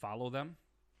unless you follow them.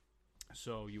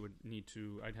 So you would need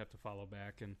to, I'd have to follow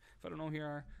back. And if I don't know who you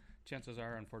are, chances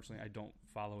are, unfortunately, I don't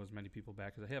follow as many people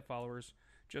back as I have followers.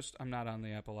 Just, I'm not on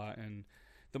the app a lot. And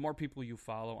the more people you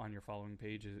follow on your following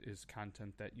page is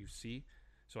content that you see.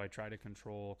 So I try to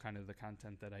control kind of the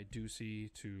content that I do see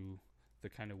to the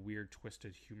kind of weird,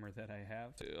 twisted humor that I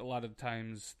have. A lot of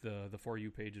times, the For You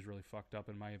page is really fucked up,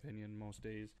 in my opinion, most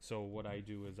days. So what I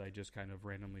do is I just kind of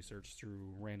randomly search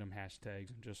through random hashtags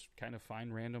and just kind of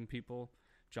find random people,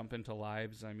 jump into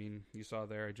lives. I mean, you saw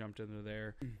there, I jumped into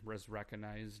there, was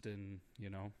recognized, and,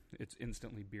 you know, it's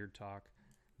instantly beard talk.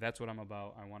 That's what I'm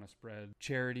about. I want to spread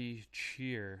charity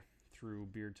cheer through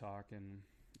beard talk and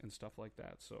stuff like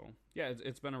that. So yeah,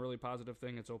 it's been a really positive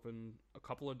thing. It's opened a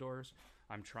couple of doors.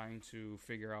 I'm trying to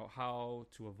figure out how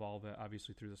to evolve it,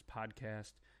 obviously through this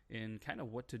podcast, and kind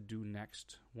of what to do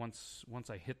next. Once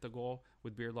I hit the goal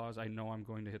with Beard Laws, I know I'm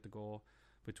going to hit the goal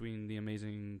between the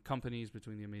amazing companies,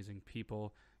 between the amazing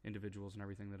people, individuals, and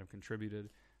everything that have contributed.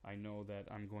 I know that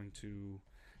I'm going to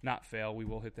not fail. We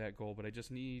will hit that goal, but I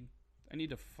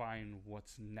need to find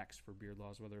what's next for Beard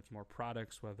Laws, whether it's more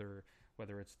products, whether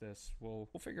it's this. We'll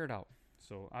figure it out.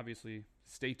 So obviously,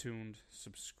 stay tuned,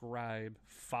 subscribe,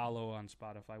 follow on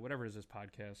Spotify, whatever it is this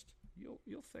podcast.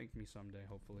 You'll thank me someday,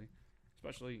 hopefully.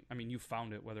 Especially, I mean, you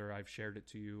found it, whether I've shared it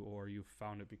to you or you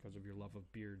found it because of your love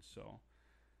of beards. So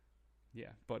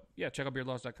yeah, but yeah, check out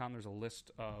beardlaws.com. There's a list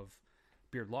of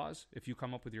beard laws. If you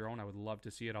come up with your own, I would love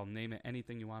to see it. I'll name it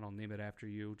anything you want. I'll name it after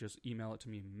you. Just email it to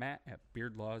me,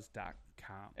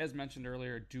 matt@beardlaws.com. As mentioned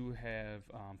earlier, I do have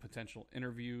potential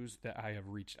interviews that I have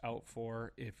reached out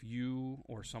for. If you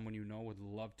or someone you know would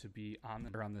love to be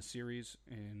on the series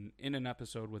and in an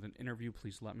episode with an interview,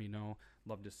 please let me know.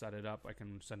 Love to set it up. I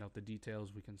can send out the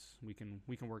details. We can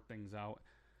work things out.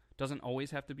 Doesn't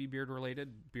always have to be beard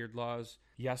related. Beard Laws,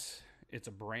 yes, it's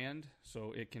a brand,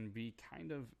 so it can be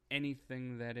kind of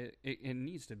anything that it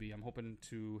needs to be. I'm hoping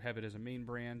to have it as a main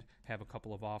brand, have a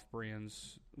couple of off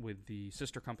brands with the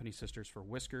sister company, Sisters for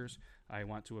Whiskers. I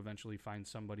want to eventually find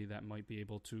somebody that might be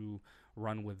able to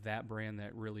run with that brand,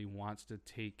 that really wants to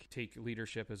take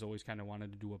leadership, has always kind of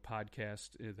wanted to do a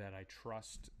podcast that I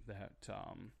trust, that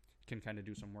can kind of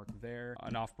do some work there.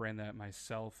 An off-brand that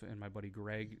myself and my buddy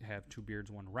Greg have, Two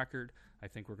Beards, One Record. I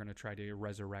think we're going to try to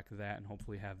resurrect that and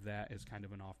hopefully have that as kind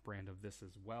of an off-brand of this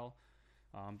as well.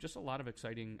 Just a lot of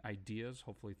exciting ideas.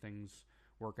 Hopefully things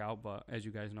work out, but as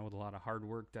you guys know, with a lot of hard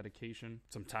work, dedication,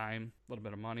 some time, a little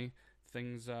bit of money,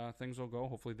 things will go.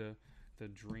 Hopefully the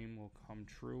dream will come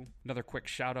true. Another quick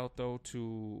shout out though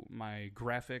to my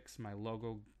graphics, my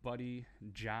logo buddy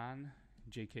John,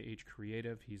 JKH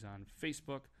Creative. He's on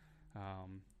Facebook.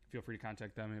 Feel free to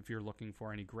contact them if you're looking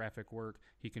for any graphic work.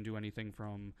 He can do anything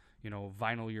from,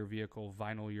 vinyl your vehicle,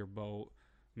 vinyl your boat,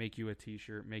 make you a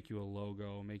t-shirt, make you a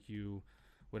logo, make you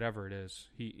whatever it is.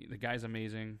 The guy's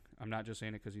amazing. I'm not just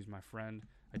saying it because he's my friend.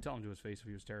 I tell him to his face if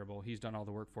he was terrible. He's done all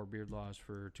the work for Beard Laws,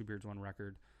 for Two Beards, One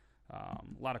Record. A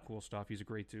lot of cool stuff. He's a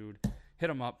great dude. Hit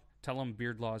him up. Tell him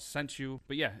Beard Laws sent you.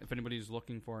 But yeah, if anybody's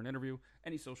looking for an interview,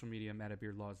 any social media,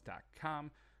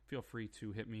 matt@beardlaws.com. Feel free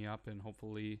to hit me up, and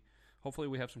hopefully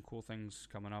we have some cool things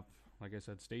coming up. Like I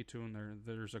said, stay tuned.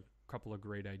 There's a couple of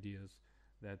great ideas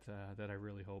that I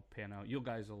really hope pan out. You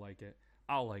guys will like it.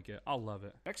 I'll like it. I'll love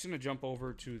it. Next, I'm going to jump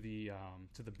over to the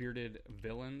Bearded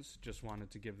Villains. Just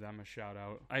wanted to give them a shout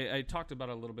out. I talked about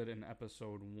it a little bit in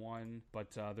episode 1,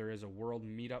 but there is a world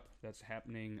meetup that's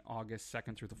happening August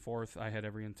 2nd through the 4th. I had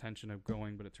every intention of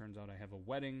going, but it turns out I have a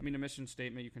wedding. A mission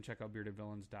statement, you can check out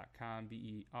beardedvillains.com,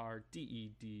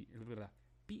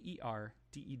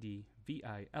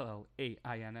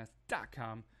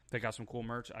 BERDEDVILLAINS.com. They got some cool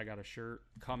merch. I got a shirt.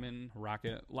 Come in, rock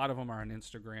it. A lot of them are on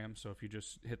Instagram, so if you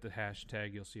just hit the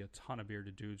hashtag, you'll see a ton of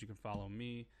bearded dudes. You can follow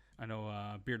me. I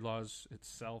know Beard Laws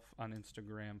itself on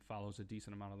Instagram follows a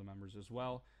decent amount of the members as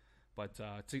well. But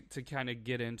to kind of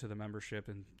get into the membership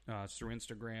and through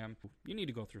Instagram, you need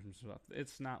to go through some stuff.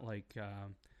 It's not like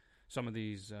some of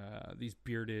these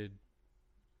bearded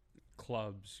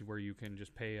clubs where you can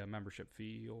just pay a membership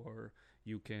fee or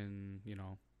you can,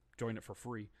 join it for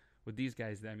free. With these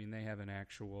guys, I mean, they have an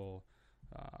actual,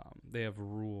 they have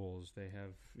rules. They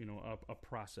have, a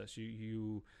process.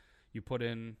 You put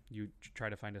in, you try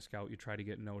to find a scout, you try to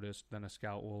get noticed, then a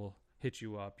scout will hit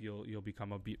you up. You'll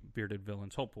become a Bearded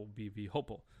Villains hopeful, BV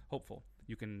hopeful.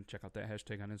 You can check out that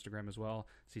hashtag on Instagram as well.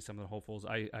 See some of the hopefuls.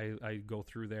 I go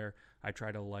through there. I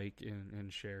try to like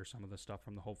and share some of the stuff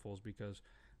from the hopefuls because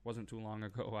Wasn't too long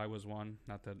ago I was one.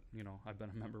 Not that, I've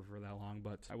been a member for that long,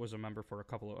 but I was a member for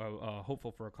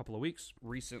hopeful for a couple of weeks.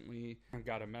 Recently, I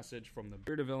got a message from the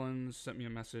Bearded Villains, sent me a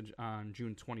message on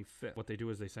June 25th. What they do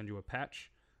is they send you a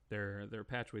patch, their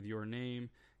patch with your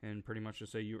name, and pretty much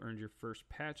just say you earned your first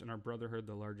patch in our brotherhood,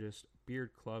 the largest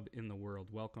beard club in the world.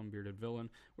 Welcome, Bearded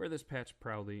Villain. Wear this patch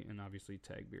proudly, and obviously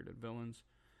tag Bearded Villains.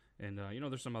 And,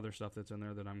 there's some other stuff that's in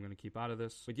there that I'm going to keep out of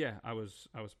this. But, yeah, I was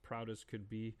proud as could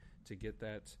be to get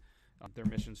that. Their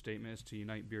mission statement is to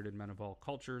unite bearded men of all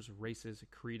cultures, races,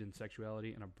 creed, and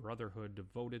sexuality in a brotherhood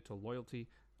devoted to loyalty,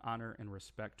 honor, and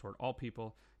respect toward all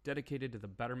people, dedicated to the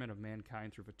betterment of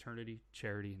mankind through fraternity,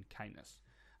 charity, and kindness.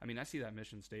 I mean, I see that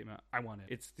mission statement. I want it.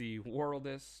 It's the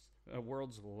world's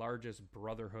largest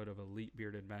brotherhood of elite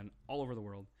bearded men all over the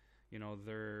world.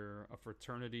 They're a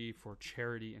fraternity for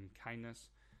charity and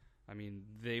kindness. I mean,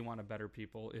 they want to better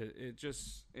people. It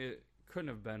couldn't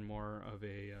have been more of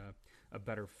a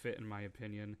better fit, in my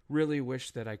opinion. Really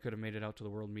wish that I could have made it out to the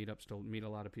World Meetups to meet a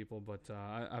lot of people, but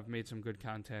I've made some good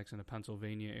contacts in the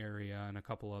Pennsylvania area and a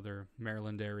couple other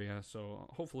Maryland area, so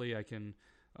hopefully I can,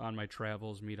 on my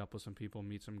travels, meet up with some people,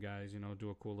 meet some guys, do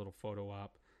a cool little photo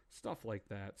op, stuff like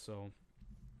that. So,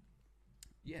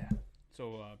 yeah.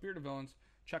 So, Bearded Villains,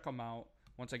 check them out.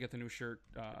 Once I get the new shirt,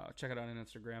 check it out on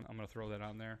Instagram. I'm going to throw that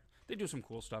on there. They do some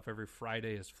cool stuff. Every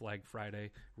Friday is Flag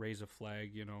Friday. Raise a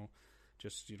flag,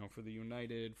 just, for the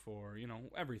United, for,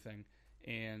 everything.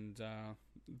 And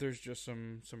there's just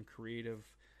some creative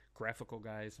graphical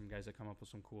guys, some guys that come up with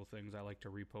some cool things. I like to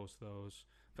repost those.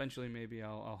 Eventually, maybe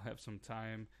I'll have some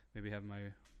time. Maybe have my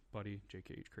buddy,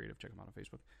 JKH Creative, check him out on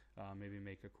Facebook. Maybe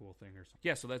make a cool thing or something.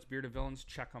 Yeah, so that's Bearded Villains.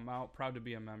 Check them out. Proud to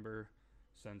be a member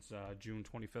since June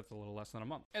 25th, a little less than a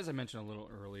month. As I mentioned a little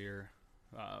earlier,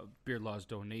 Beard Law's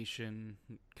donation,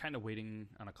 kind of waiting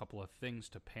on a couple of things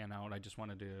to pan out. I just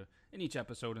wanted to, in each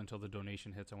episode until the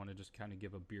donation hits, I want to just kind of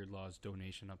give a Beard Law's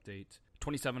donation update.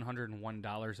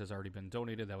 $2,701 has already been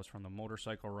donated. That was from the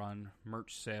motorcycle run,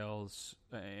 merch sales,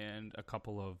 and a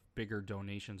couple of bigger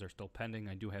donations are still pending.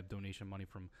 I do have donation money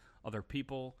from other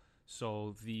people.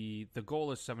 So the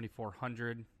goal is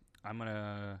 $7,400. I'm going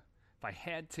to, if I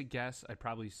had to guess, I'd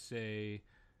probably say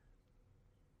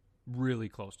really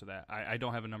close to that. I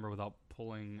don't have a number without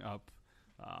pulling up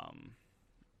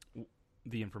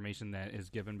the information that is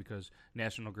given, because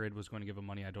National Grid was going to give a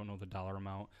money. I don't know the dollar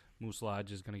amount. Moose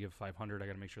Lodge is going to give $500. I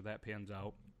got to make sure that pans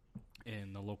out.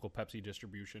 And the local Pepsi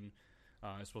distribution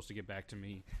is supposed to get back to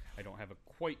me. I don't have a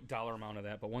quite dollar amount of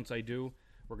that, but once I do,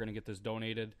 we're going to get this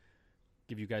donated,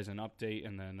 give you guys an update,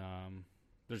 and then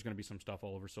there's going to be some stuff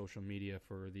all over social media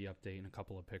for the update and a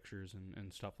couple of pictures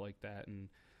and stuff like that. And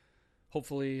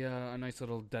hopefully a nice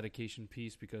little dedication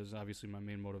piece, because obviously my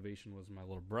main motivation was my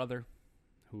little brother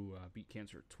who beat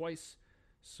cancer twice.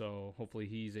 So hopefully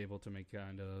he's able to make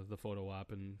kind of the photo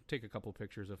op and take a couple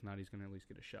pictures. If not, he's going to at least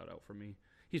get a shout out from me.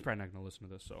 He's probably not going to listen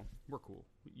to this, so we're cool.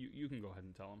 You can go ahead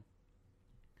and tell him.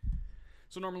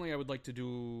 So normally I would like to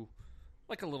do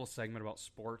like a little segment about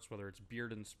sports, whether it's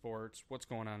beard in sports, what's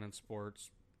going on in sports,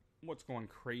 what's going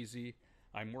crazy.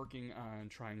 I'm working on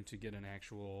trying to get an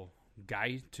actual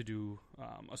guy to do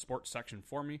a sports section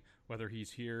for me, whether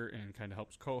he's here and kind of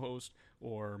helps co-host,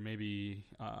 or maybe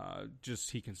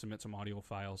just he can submit some audio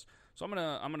files. So I'm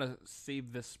gonna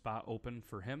save this spot open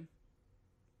for him,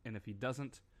 and if he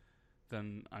doesn't,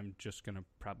 then I'm just gonna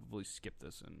probably skip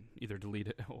this and either delete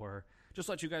it or just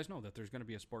let you guys know that there's gonna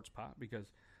be a sports pot,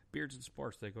 because beards and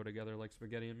sports, they go together like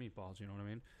spaghetti and meatballs, you know what I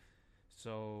mean?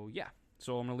 So yeah.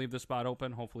 So I'm going to leave this spot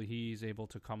open. Hopefully he's able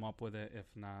to come up with it. If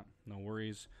not, no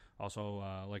worries. Also,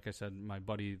 like I said, my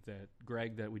buddy,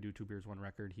 Greg, that we do Two Beers, One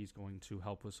Record, he's going to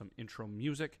help with some intro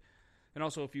music. And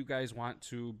also, if you guys want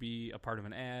to be a part of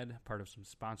an ad, part of some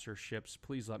sponsorships,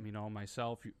 please let me know.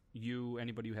 Myself,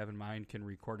 anybody you have in mind can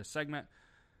record a segment,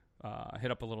 hit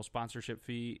up a little sponsorship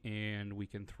fee, and we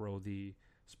can throw the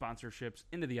sponsorships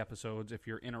into the episodes. If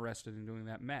you're interested in doing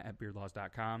that,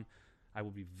 Matt@beardlaws.com. I will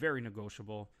be very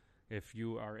negotiable. If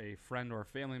you are a friend or a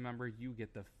family member, you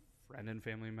get the friend and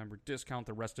family member discount.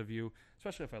 The rest of you,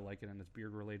 especially if I like it and it's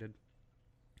beard related,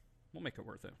 we'll make it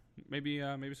worth it. Maybe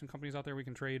some companies out there we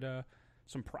can trade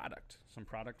some product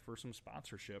for some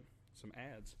sponsorship, some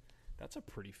ads. That's a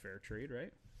pretty fair trade,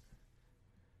 right?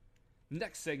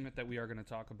 Next segment that we are going to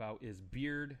talk about is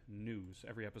beard news.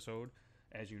 Every episode,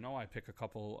 as you know, I pick a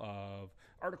couple of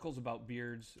articles about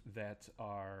beards that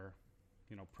are,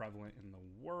 prevalent in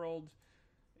the world,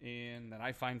 and that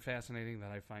I find fascinating, that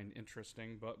I find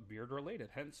interesting, but beard-related,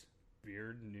 hence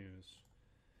beard news.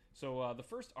 So the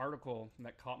first article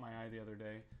that caught my eye the other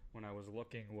day when I was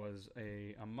looking was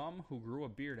a mom who grew a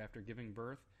beard after giving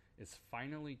birth is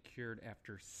finally cured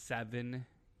after 7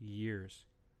 years.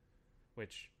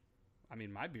 Which, I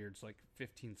mean, my beard's like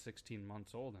 15, 16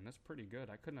 months old, and that's pretty good.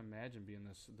 I couldn't imagine being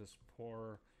this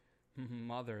poor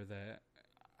mother that,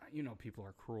 people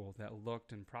are cruel, that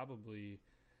looked and probably,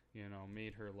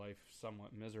 made her life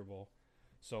somewhat miserable.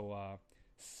 So,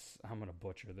 I'm going to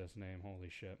butcher this name, holy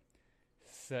shit.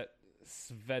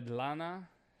 Svetlana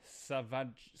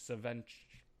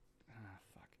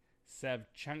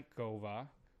Savchenkova,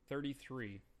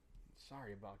 33.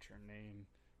 Sorry about your name,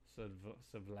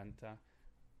 Savlenta.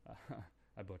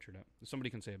 I butchered it. If somebody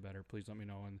can say it better, please let me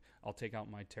know, and I'll take out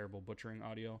my terrible butchering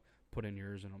audio, put in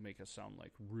yours, and it'll make it sound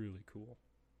like really cool.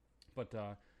 But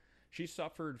she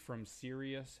suffered from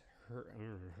serious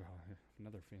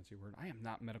another fancy word. I am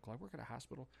not medical. I work at a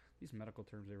hospital. These medical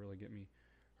terms, they really get me.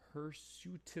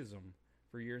 Hirsutism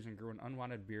for years and grew an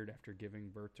unwanted beard after giving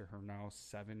birth to her now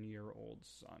 7-year-old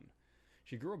son.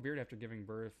 She grew a beard after giving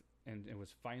birth, and it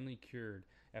was finally cured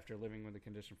after living with the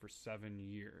condition for 7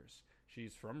 years.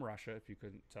 She's from Russia, if you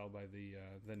couldn't tell by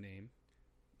the name.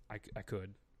 I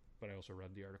could, but I also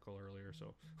read the article earlier,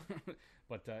 so.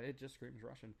 But it just screams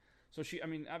Russian. So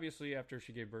obviously after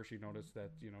she gave birth, she noticed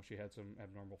that, she had some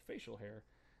abnormal facial hair.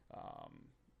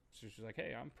 So she's like,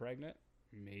 hey, I'm pregnant.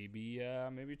 Maybe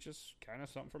it's just kind of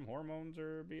something from hormones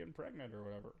or being pregnant or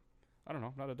whatever. I don't know.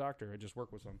 I'm not a doctor. I just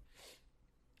work with some.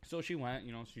 So she went,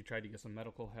 she tried to get some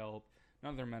medical help.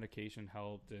 None of their medication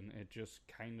helped, and it just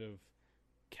kind of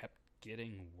kept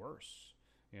getting worse,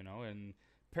 and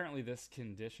apparently this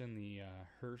condition, the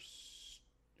hirsutism,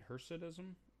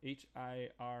 Hirsutism,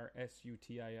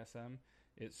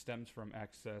 it stems from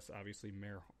excess, obviously,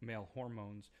 male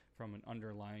hormones from an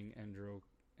underlying endocrine,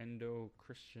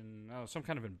 some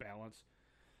kind of imbalance.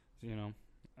 I don't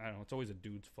know, it's always a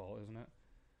dude's fault, isn't it?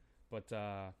 But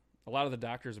a lot of the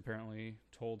doctors apparently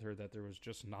told her that there was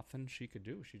just nothing she could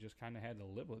do. She just kind of had to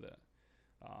live with it.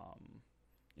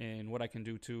 And what I can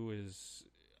do too is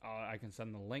I can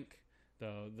send the link.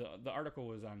 The article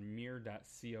was on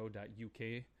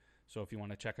mir.co.uk. So if you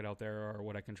want to check it out there, or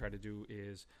what I can try to do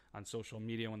is on social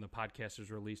media when the podcast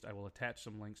is released, I will attach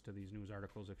some links to these news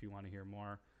articles if you want to hear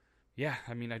more. Yeah,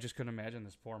 I just couldn't imagine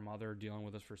this poor mother dealing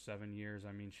with this for 7 years.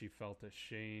 She felt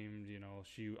ashamed.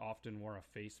 She often wore a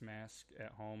face mask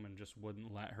at home and just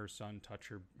wouldn't let her son touch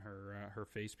her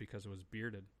face because it was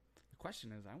bearded. The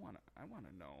question is, I want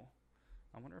to know.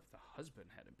 I wonder if the husband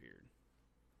had a beard.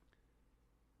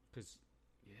 Because,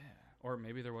 yeah. Or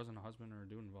maybe there wasn't a husband or a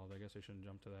dude involved. I guess I shouldn't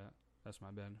jump to that. That's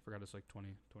my bad. I forgot it's like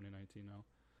 2019 now.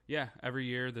 Yeah, every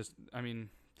year, this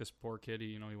poor kid,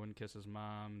 he wouldn't kiss his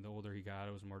mom. The older he got,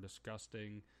 it was more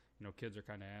disgusting. Kids are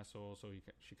kind of assholes, so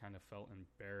she kind of felt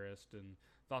embarrassed and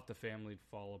thought the family'd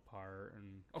fall apart.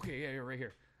 And okay, yeah, right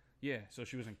here. Yeah, so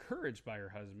she was encouraged by her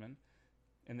husband.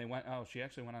 And she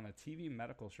actually went on a TV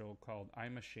medical show called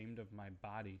I'm Ashamed of My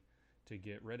Body to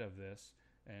get rid of this.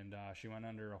 And she went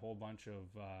under a whole bunch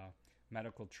of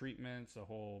medical treatments, a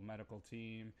whole medical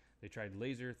team. They tried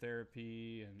laser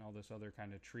therapy and all this other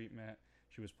kind of treatment.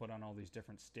 She was put on all these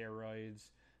different steroids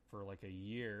for like a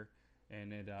year.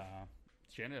 And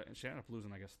she ended up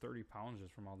losing, I guess, 30 pounds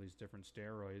just from all these different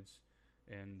steroids.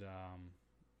 And,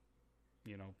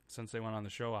 since they went on the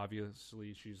show,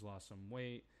 obviously she's lost some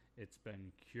weight. It's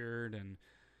been cured, and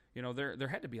there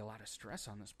had to be a lot of stress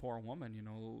on this poor woman.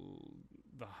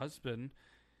 The husband,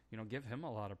 give him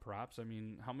a lot of props.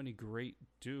 How many great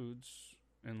dudes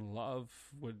in love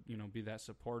would be that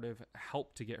supportive,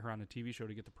 help to get her on a TV show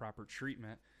to get the proper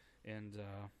treatment, and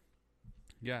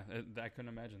I couldn't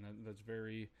imagine that. That's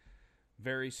very,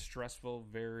 very stressful,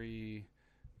 very,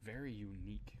 very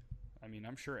unique.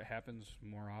 I'm sure it happens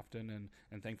more often,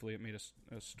 and thankfully it made a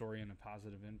story and a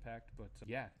positive impact. But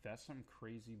yeah, that's some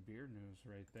crazy beard news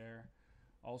right there.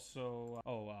 Also,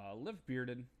 Live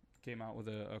Bearded came out with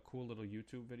a cool little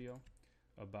YouTube video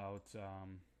about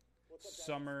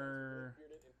summer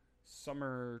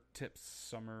tips,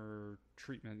 summer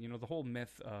treatment. The whole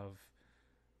myth of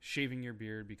shaving your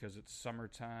beard because it's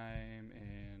summertime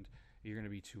and you're going to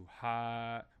be too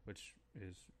hot, which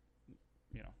is,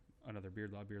 another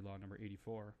beard law number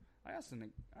 84.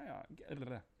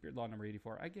 Beard law number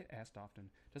 84. I get asked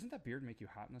often, doesn't that beard make you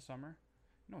hot in the summer?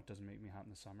 No, it doesn't make me hot in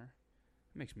the summer.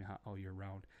 It makes me hot all year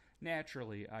round.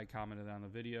 Naturally, I commented on the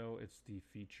video. It's the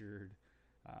featured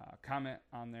comment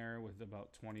on there with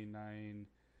about 29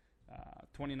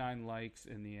 likes,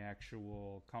 and the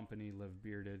actual company, Live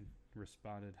Bearded,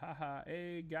 responded, haha,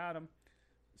 hey, got him.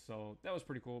 So that was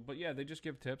pretty cool. But yeah, they just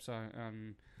give tips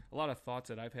on a lot of thoughts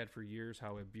that I've had for years,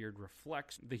 how a beard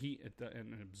reflects the heat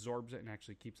and absorbs it and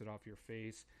actually keeps it off your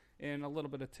face, and a little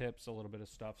bit of tips, a little bit of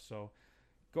stuff. So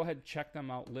Go ahead and check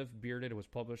them out. Live Bearded. It was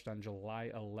published on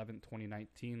July 11th,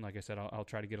 2019. Like I said, I'll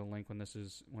try to get a link when this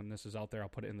is out there. I'll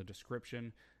put it in the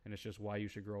description, and it's just why you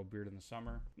should grow a beard in the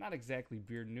summer. Not exactly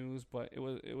beard news, but it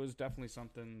was definitely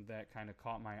something that kind of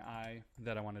caught my eye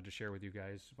that I wanted to share with you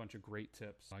guys. A bunch of great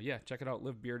tips. Yeah, check it out.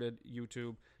 Live Bearded,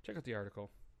 YouTube. Check out the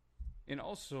article. And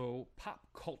also, pop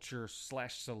culture /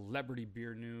 celebrity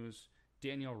beard news.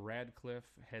 Daniel Radcliffe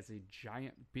has a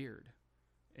giant beard.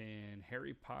 And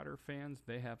Harry Potter fans,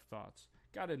 they have thoughts.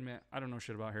 Gotta admit, I don't know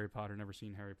shit about Harry Potter. Never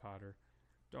seen Harry Potter.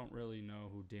 Don't really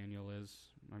know who Daniel is.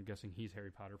 I'm guessing he's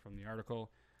Harry Potter from the article.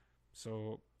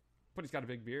 So, but he's got a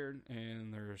big beard,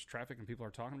 and there's traffic and people are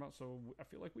talking about, so I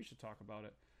feel like we should talk about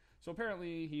it. So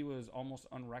apparently he was almost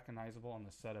unrecognizable on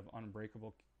the set of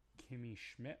Unbreakable Kimmy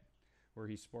Schmidt, where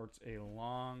he sports a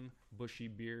long, bushy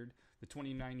beard. The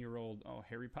 29-year-old,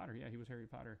 Harry Potter. Yeah, he was Harry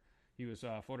Potter. He was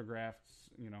photographed,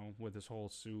 with his whole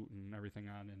suit and everything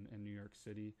on in New York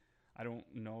City. I don't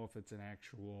know if it's an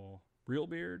actual real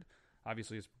beard.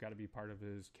 Obviously, it's got to be part of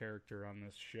his character on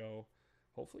this show.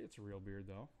 Hopefully, it's a real beard,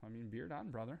 though. I mean, beard on,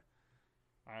 brother.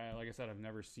 Like I said, I've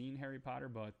never seen Harry Potter,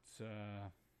 but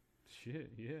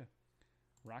shit, yeah.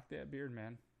 Rock that beard,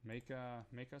 man. Make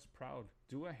us proud.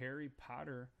 Do a Harry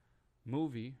Potter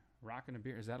movie, rocking a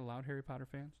beard. Is that allowed, Harry Potter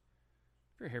fans?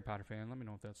 If you're a Harry Potter fan, let me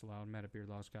know if that's allowed. Matt at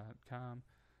beardlaws.com.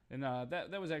 And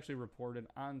that was actually reported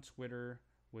on Twitter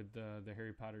with the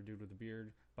Harry Potter dude with the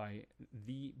beard by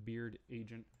The Beard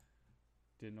Agent.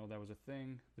 Didn't know that was a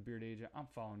thing. The Beard Agent. I'm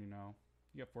following you now.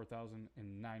 You got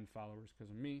 4,009 followers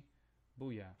because of me.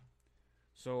 Booyah.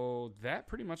 So that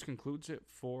pretty much concludes it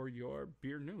for your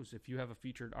beard news. If you have a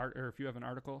featured art, or if you have an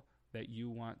article that you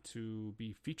want to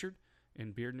be featured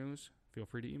in beard news, feel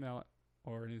free to email it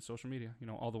or any social media.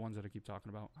 All the ones that I keep talking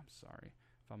about. I'm sorry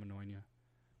if I'm annoying you.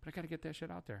 But I got to get that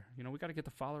shit out there. We got to get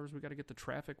the followers. We got to get the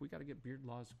traffic. We got to get Beard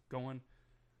Laws going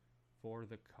for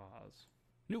the cause.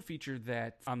 New feature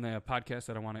that on the podcast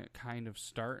that I want to kind of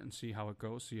start and see how it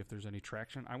goes, see if there's any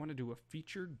traction. I want to do a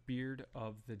featured beard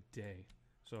of the day.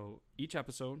 So each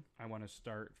episode, I want to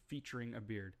start featuring a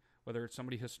beard, whether it's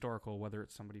somebody historical, whether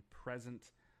it's somebody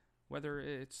present, whether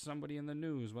it's somebody in the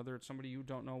news, whether it's somebody you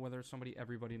don't know, whether it's somebody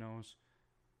everybody knows.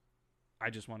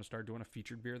 I just want to start doing a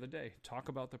featured beard of the day. Talk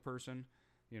about the person,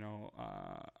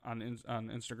 on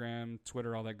Instagram,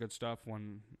 Twitter, all that good stuff.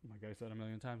 When, like I said a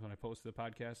million times, when I post the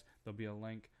podcast, there'll be a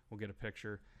link. We'll get a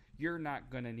picture. You're not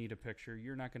going to need a picture.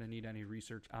 You're not going to need any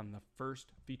research on the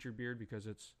first featured beard because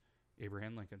it's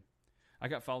Abraham Lincoln. I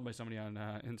got followed by somebody on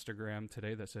Instagram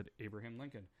today that said Abraham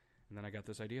Lincoln. And then I got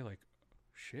this idea like,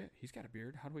 shit, he's got a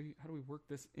beard. How do we work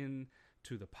this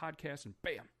into the podcast? And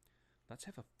bam, let's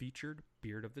have a featured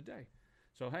beard of the day.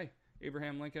 So, hey,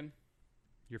 Abraham Lincoln,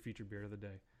 your featured beard of the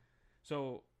day.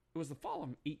 So it was the fall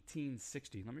of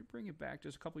 1860. Let me bring it back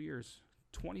just a couple years.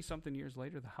 20-something years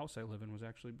later, the house I live in was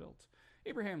actually built.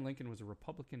 Abraham Lincoln was a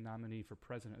Republican nominee for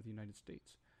president of the United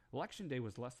States. Election day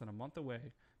was less than a month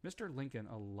away. Mr. Lincoln,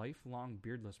 a lifelong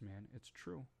beardless man, it's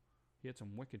true. He had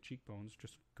some wicked cheekbones.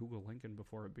 Just Google Lincoln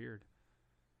before a beard.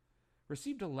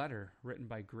 Received a letter written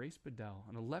by Grace Bedell,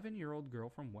 an 11-year-old girl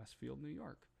from Westfield, New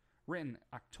York. Written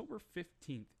October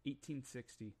 15th,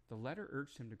 1860, the letter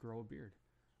urged him to grow a beard.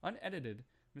 Unedited,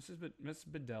 Miss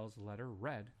Bedell's letter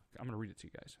read, I'm going to read it to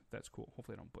you guys. That's cool.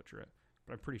 Hopefully I don't butcher it,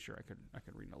 but I'm pretty sure I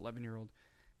could read an 11-year-old.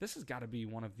 This has got to be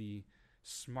one of the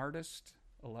smartest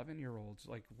 11-year-olds.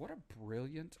 Like, what a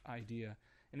brilliant idea.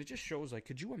 And it just shows, like,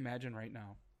 could you imagine right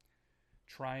now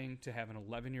trying to have an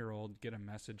 11-year-old get a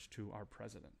message to our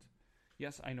president?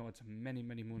 Yes, I know it's many,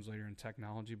 many moons later in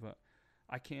technology, but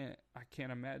I can't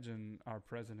imagine our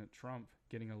President Trump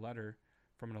getting a letter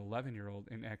from an 11-year-old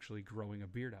and actually growing a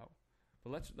beard out.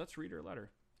 But let's read her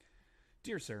letter.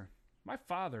 Dear sir, my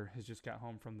father has just got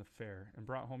home from the fair and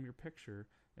brought home your picture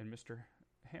and Mr.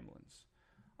 Hamlin's.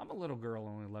 I'm a little girl,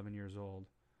 only 11 years old,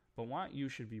 but want you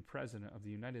should be president of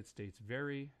the United States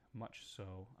very much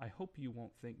so. I hope you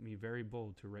won't think me very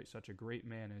bold to write such a great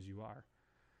man as you are.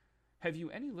 Have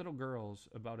you any little girls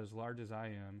about as large as I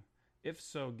am? If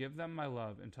so, give them my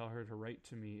love and tell her to write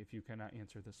to me if you cannot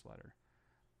answer this letter.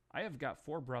 I have got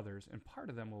 4 brothers, and part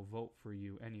of them will vote for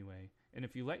you anyway. And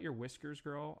if you let your whiskers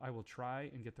grow, I will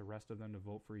try and get the rest of them to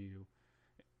vote for you.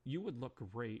 You would look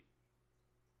great.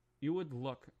 You would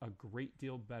look a great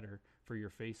deal better, for your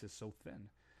face is so thin.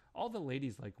 All the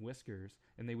ladies like whiskers,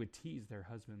 and they would tease their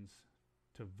husbands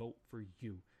to vote for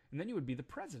you. And then you would be the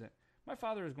president. My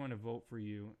father is going to vote for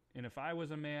you, and if I was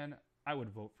a man, I would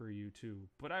vote for you too,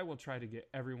 but I will try to get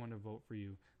everyone to vote for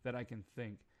you that I can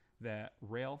think. That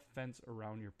rail fence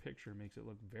around your picture makes it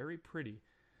look very pretty.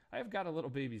 I have got a little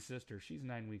baby sister. She's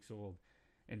 9 weeks old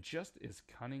and just as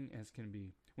cunning as can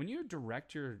be. When you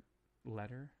direct your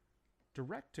letter,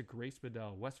 direct to Grace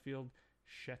Bedell, Westfield,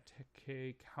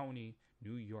 Chautauqua County,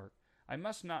 New York. I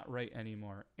must not write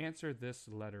anymore. Answer this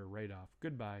letter right off.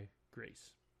 Goodbye,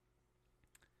 Grace.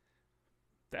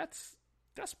 That's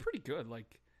pretty good.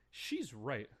 Like, she's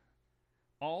right.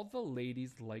 All the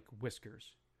ladies like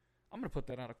whiskers. I'm going to put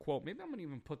that on a quote. Maybe I'm going to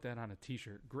even put that on a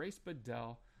t-shirt. Grace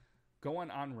Bedell,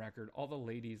 going on record, all the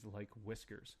ladies like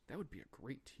whiskers. That would be a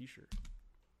great t-shirt.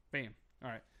 Bam. All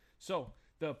right. So,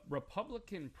 the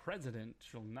Republican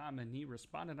presidential nominee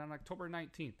responded on October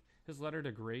 19th. His letter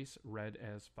to Grace read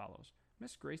as follows.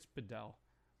 Miss Grace Bedell,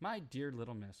 my dear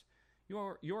little miss,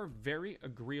 your very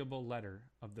agreeable letter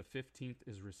of the 15th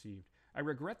is received. I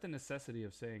regret the necessity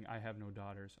of saying I have no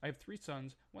daughters. I have 3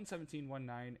 sons, one 17, one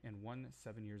 9, and one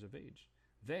 7 years of age.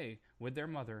 They, with their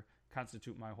mother,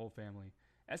 constitute my whole family.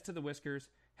 As to the whiskers,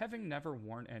 having never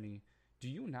worn any, do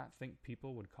you not think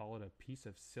people would call it a piece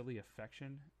of silly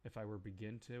affection if I were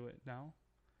begin to it now?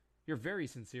 Your very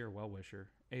sincere well-wisher,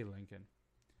 A. Lincoln.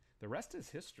 The rest is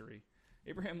history.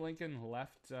 Abraham Lincoln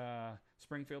left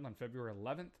Springfield on February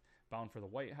 11th, bound for the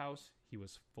White House. He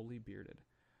was fully bearded.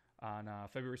 On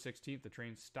February 16th, the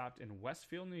train stopped in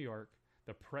Westfield, New York.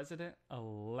 The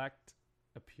president-elect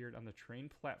appeared on the train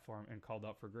platform and called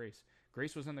out for Grace.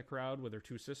 Grace was in the crowd with her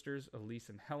 2 sisters, Elise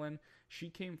and Helen. She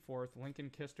came forth. Lincoln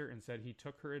kissed her and said he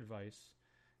took her advice.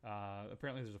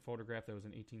 Apparently, there's a photograph that was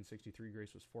in 1863.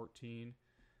 Grace was 14.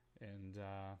 And,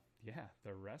 yeah,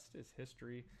 the rest is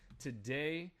history.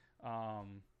 Today,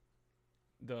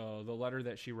 the letter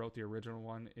that she wrote, the original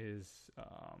one, is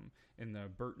in the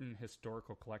Burton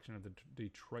Historical Collection of the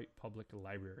Detroit Public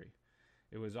Library.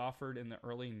 It was offered in the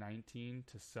early 19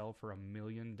 to sell for $1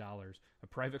 million. A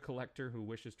private collector who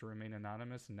wishes to remain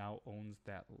anonymous now owns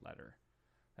that letter.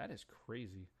 That is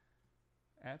crazy.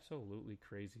 Absolutely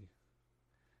crazy.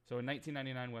 So in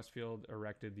 1999, Westfield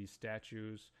erected these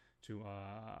statues to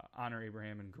honor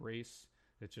Abraham and Grace.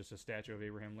 It's just a statue of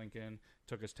Abraham Lincoln.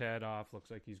 Took his hat off. Looks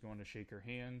like he's going to shake her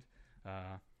hand.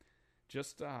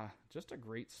 Just a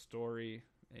great story.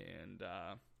 And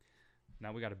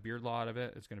now we got a beard law out of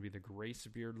it. It's going to be the Grace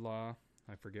Beard Law.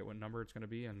 I forget what number it's going to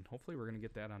be. And hopefully we're going to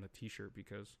get that on a t-shirt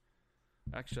because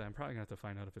actually I'm probably going to have to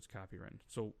find out if it's copyrighted.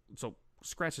 So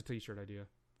scratch the t-shirt idea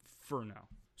for now.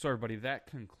 So everybody, that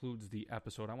concludes the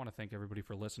episode. I want to thank everybody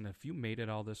for listening. If you made it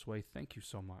all this way, thank you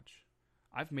so much.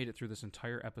 I've made it through this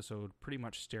entire episode pretty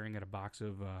much staring at a box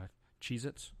of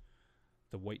Cheez-Its,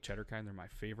 the white cheddar kind. They're my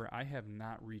favorite. I have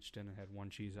not reached in and had one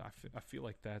cheese. I feel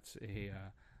like that's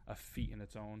a feat in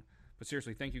its own. But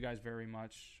seriously, thank you guys very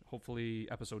much. Hopefully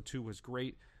episode 2 was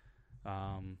great.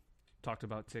 Talked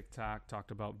about TikTok,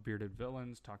 talked about bearded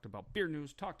villains, talked about beard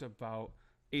news, talked about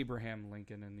Abraham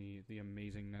Lincoln and the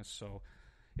amazingness. So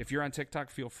if you're on TikTok,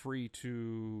 feel free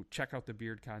to check out the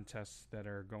beard contests that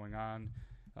are going on.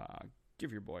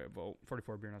 Give your boy a vote.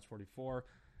 44 Beer Nuts 44.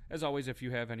 As always, if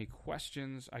you have any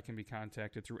questions, I can be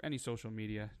contacted through any social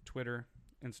media, Twitter,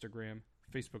 Instagram,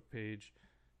 Facebook page,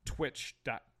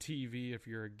 twitch.tv if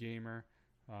you're a gamer,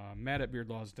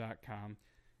 matt@beardlaws.com.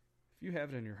 If you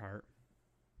have it in your heart,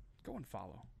 go and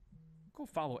follow. Go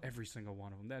follow every single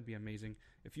one of them. That'd be amazing.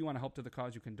 If you want to help to the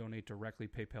cause, you can donate directly,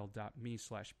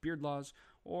 paypal.me/beardlaws,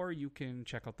 or you can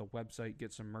check out the website,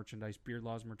 get some merchandise, Beard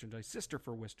Laws merchandise, Sister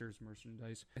for Whisters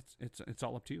merchandise. It's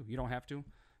all up to you. You don't have to.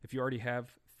 If you already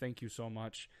have, thank you so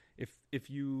much. If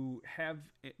you have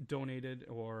donated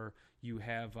or you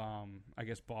have,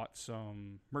 bought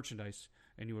some merchandise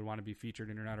and you would want to be featured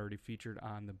and you're not already featured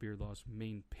on the Beard Laws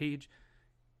main page,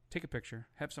 take a picture.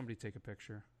 Have somebody take a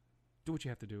picture. Do what you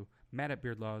have to do.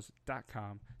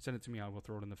 matt@beardlaws.com. Send it to me. I will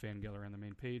throw it in the fan gallery on the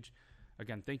main page.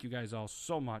 Again, thank you guys all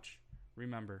so much.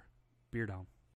 Remember, beard on.